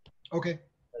because there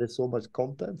is so much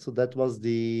content. So that was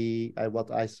what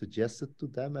I suggested to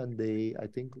them. And I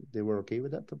think they were okay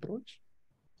with that approach.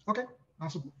 Okay,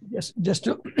 awesome. Yes, just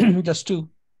to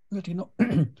let you know,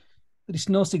 there is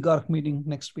no SIG meeting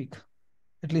next week,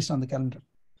 at least on the calendar.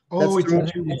 Oh, it's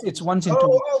once in 2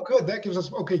 weeks. Oh, good. That gives us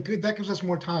good. That gives us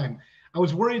more time. I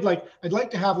was worried. I'd like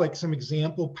to have some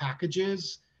example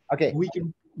packages. Okay, we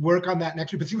can work on that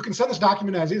next week. But see, we can send this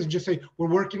document as is and just say we're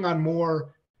working on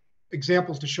more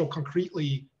examples to show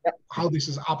concretely how this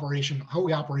is how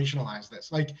we operationalize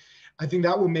this. I think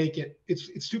that will make it.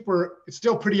 It's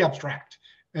still pretty abstract.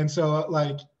 And so,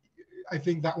 I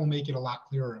think that will make it a lot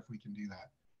clearer if we can do that.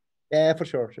 Yeah, for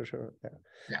sure, for sure. Yeah.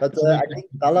 Yeah, But so I think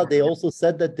Tala, they also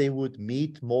said that they would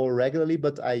meet more regularly.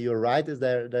 But you're right, is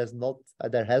there's not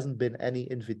there hasn't been any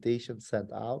invitation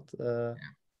sent out.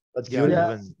 But Yeah,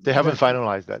 during they haven't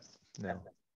finalized that. No.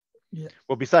 Yeah.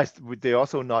 Well, besides, they're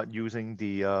also not using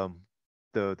the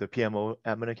PMO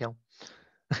admin account.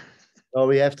 oh,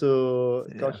 we have to.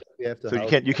 Yeah. Gosh, we have to. So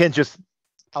help. you can't just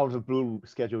out of the blue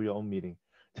schedule your own meeting.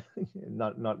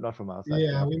 not from outside.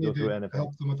 Yeah, we need to NFA.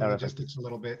 help them with the RFA. logistics a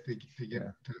little bit to get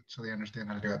so they understand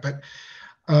how to do it. But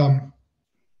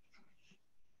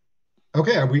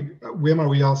okay, Wim, are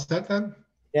we all set then?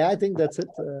 Yeah, I think that's it.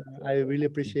 I really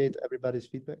appreciate everybody's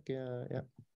feedback. Yeah.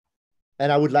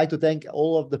 And I would like to thank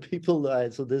all of the people.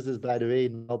 So this is, by the way,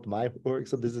 not my work.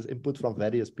 So this is input from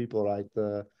various people, right?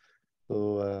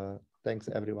 So thanks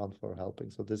everyone for helping.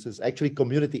 So this is actually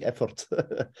community effort,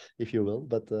 if you will.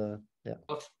 But yeah.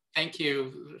 Well, thank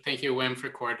you, Wim, for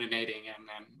coordinating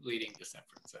and leading this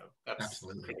effort. So that's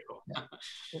absolutely critical.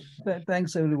 Yeah.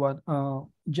 Thanks, everyone.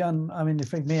 John, I mean,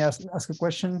 if I may ask a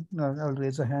question, I'll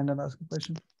raise a hand and ask a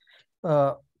question.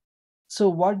 So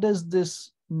what does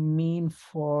this mean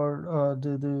for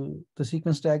the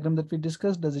sequence diagram that we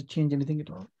discussed? Does it change anything at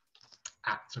all?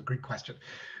 It's a great question.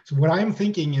 So what I'm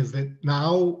thinking is that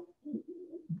now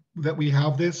that we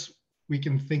have this, we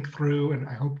can think through, and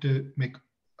I hope to make,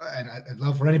 and I'd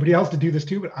love for anybody else to do this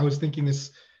too, but I was thinking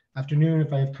this afternoon,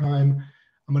 if I have time,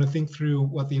 I'm going to think through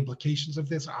what the implications of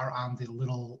this are on the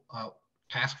little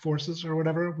task forces or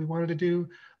whatever we wanted to do.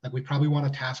 Like we probably want a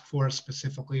task force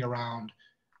specifically around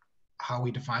how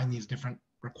we define these different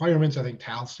requirements. I think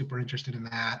Tal's super interested in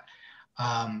that.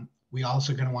 We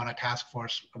also going to want a task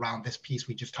force around this piece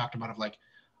we just talked about of like,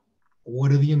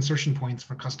 what are the insertion points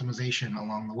for customization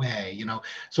along the way, you know?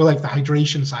 So like the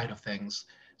hydration side of things.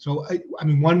 So I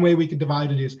mean, one way we could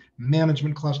divide it is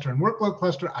management cluster and workload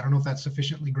cluster. I don't know if that's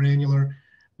sufficiently granular,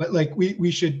 but like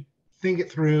we should think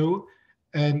it through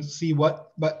and see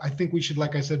what, but I think we should,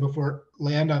 like I said before,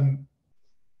 land on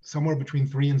somewhere between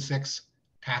 3 and 6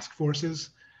 task forces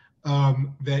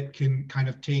that can kind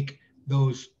of take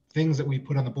those things that we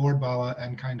put on the board, Bala,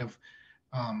 and kind of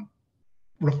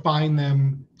refine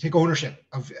them, take ownership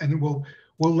of, and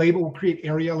we'll create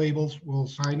area labels, we'll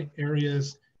assign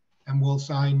areas, and we'll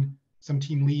assign some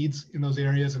team leads in those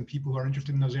areas, and people who are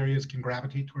interested in those areas can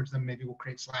gravitate towards them. Maybe we'll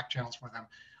create Slack channels for them.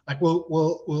 Like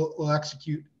we'll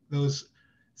execute those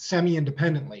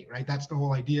semi-independently, right? That's the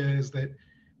whole idea, is that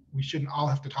we shouldn't all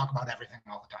have to talk about everything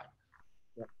all the time.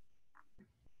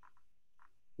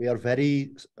 We are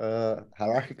very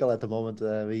hierarchical at the moment.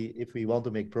 If we want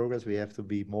to make progress, we have to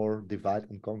be more divide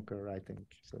and conquer, I think.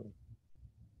 So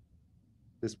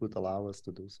this would allow us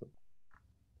to do so.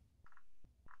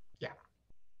 Yeah.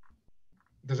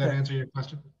 Does that answer your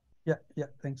question? Yeah,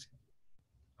 thanks.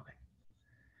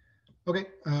 Okay,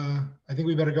 I think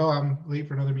we better go. I'm late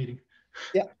for another meeting.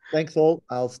 Yeah, thanks all.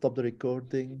 I'll stop the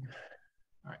recording.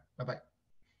 All right, bye-bye.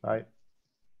 Bye.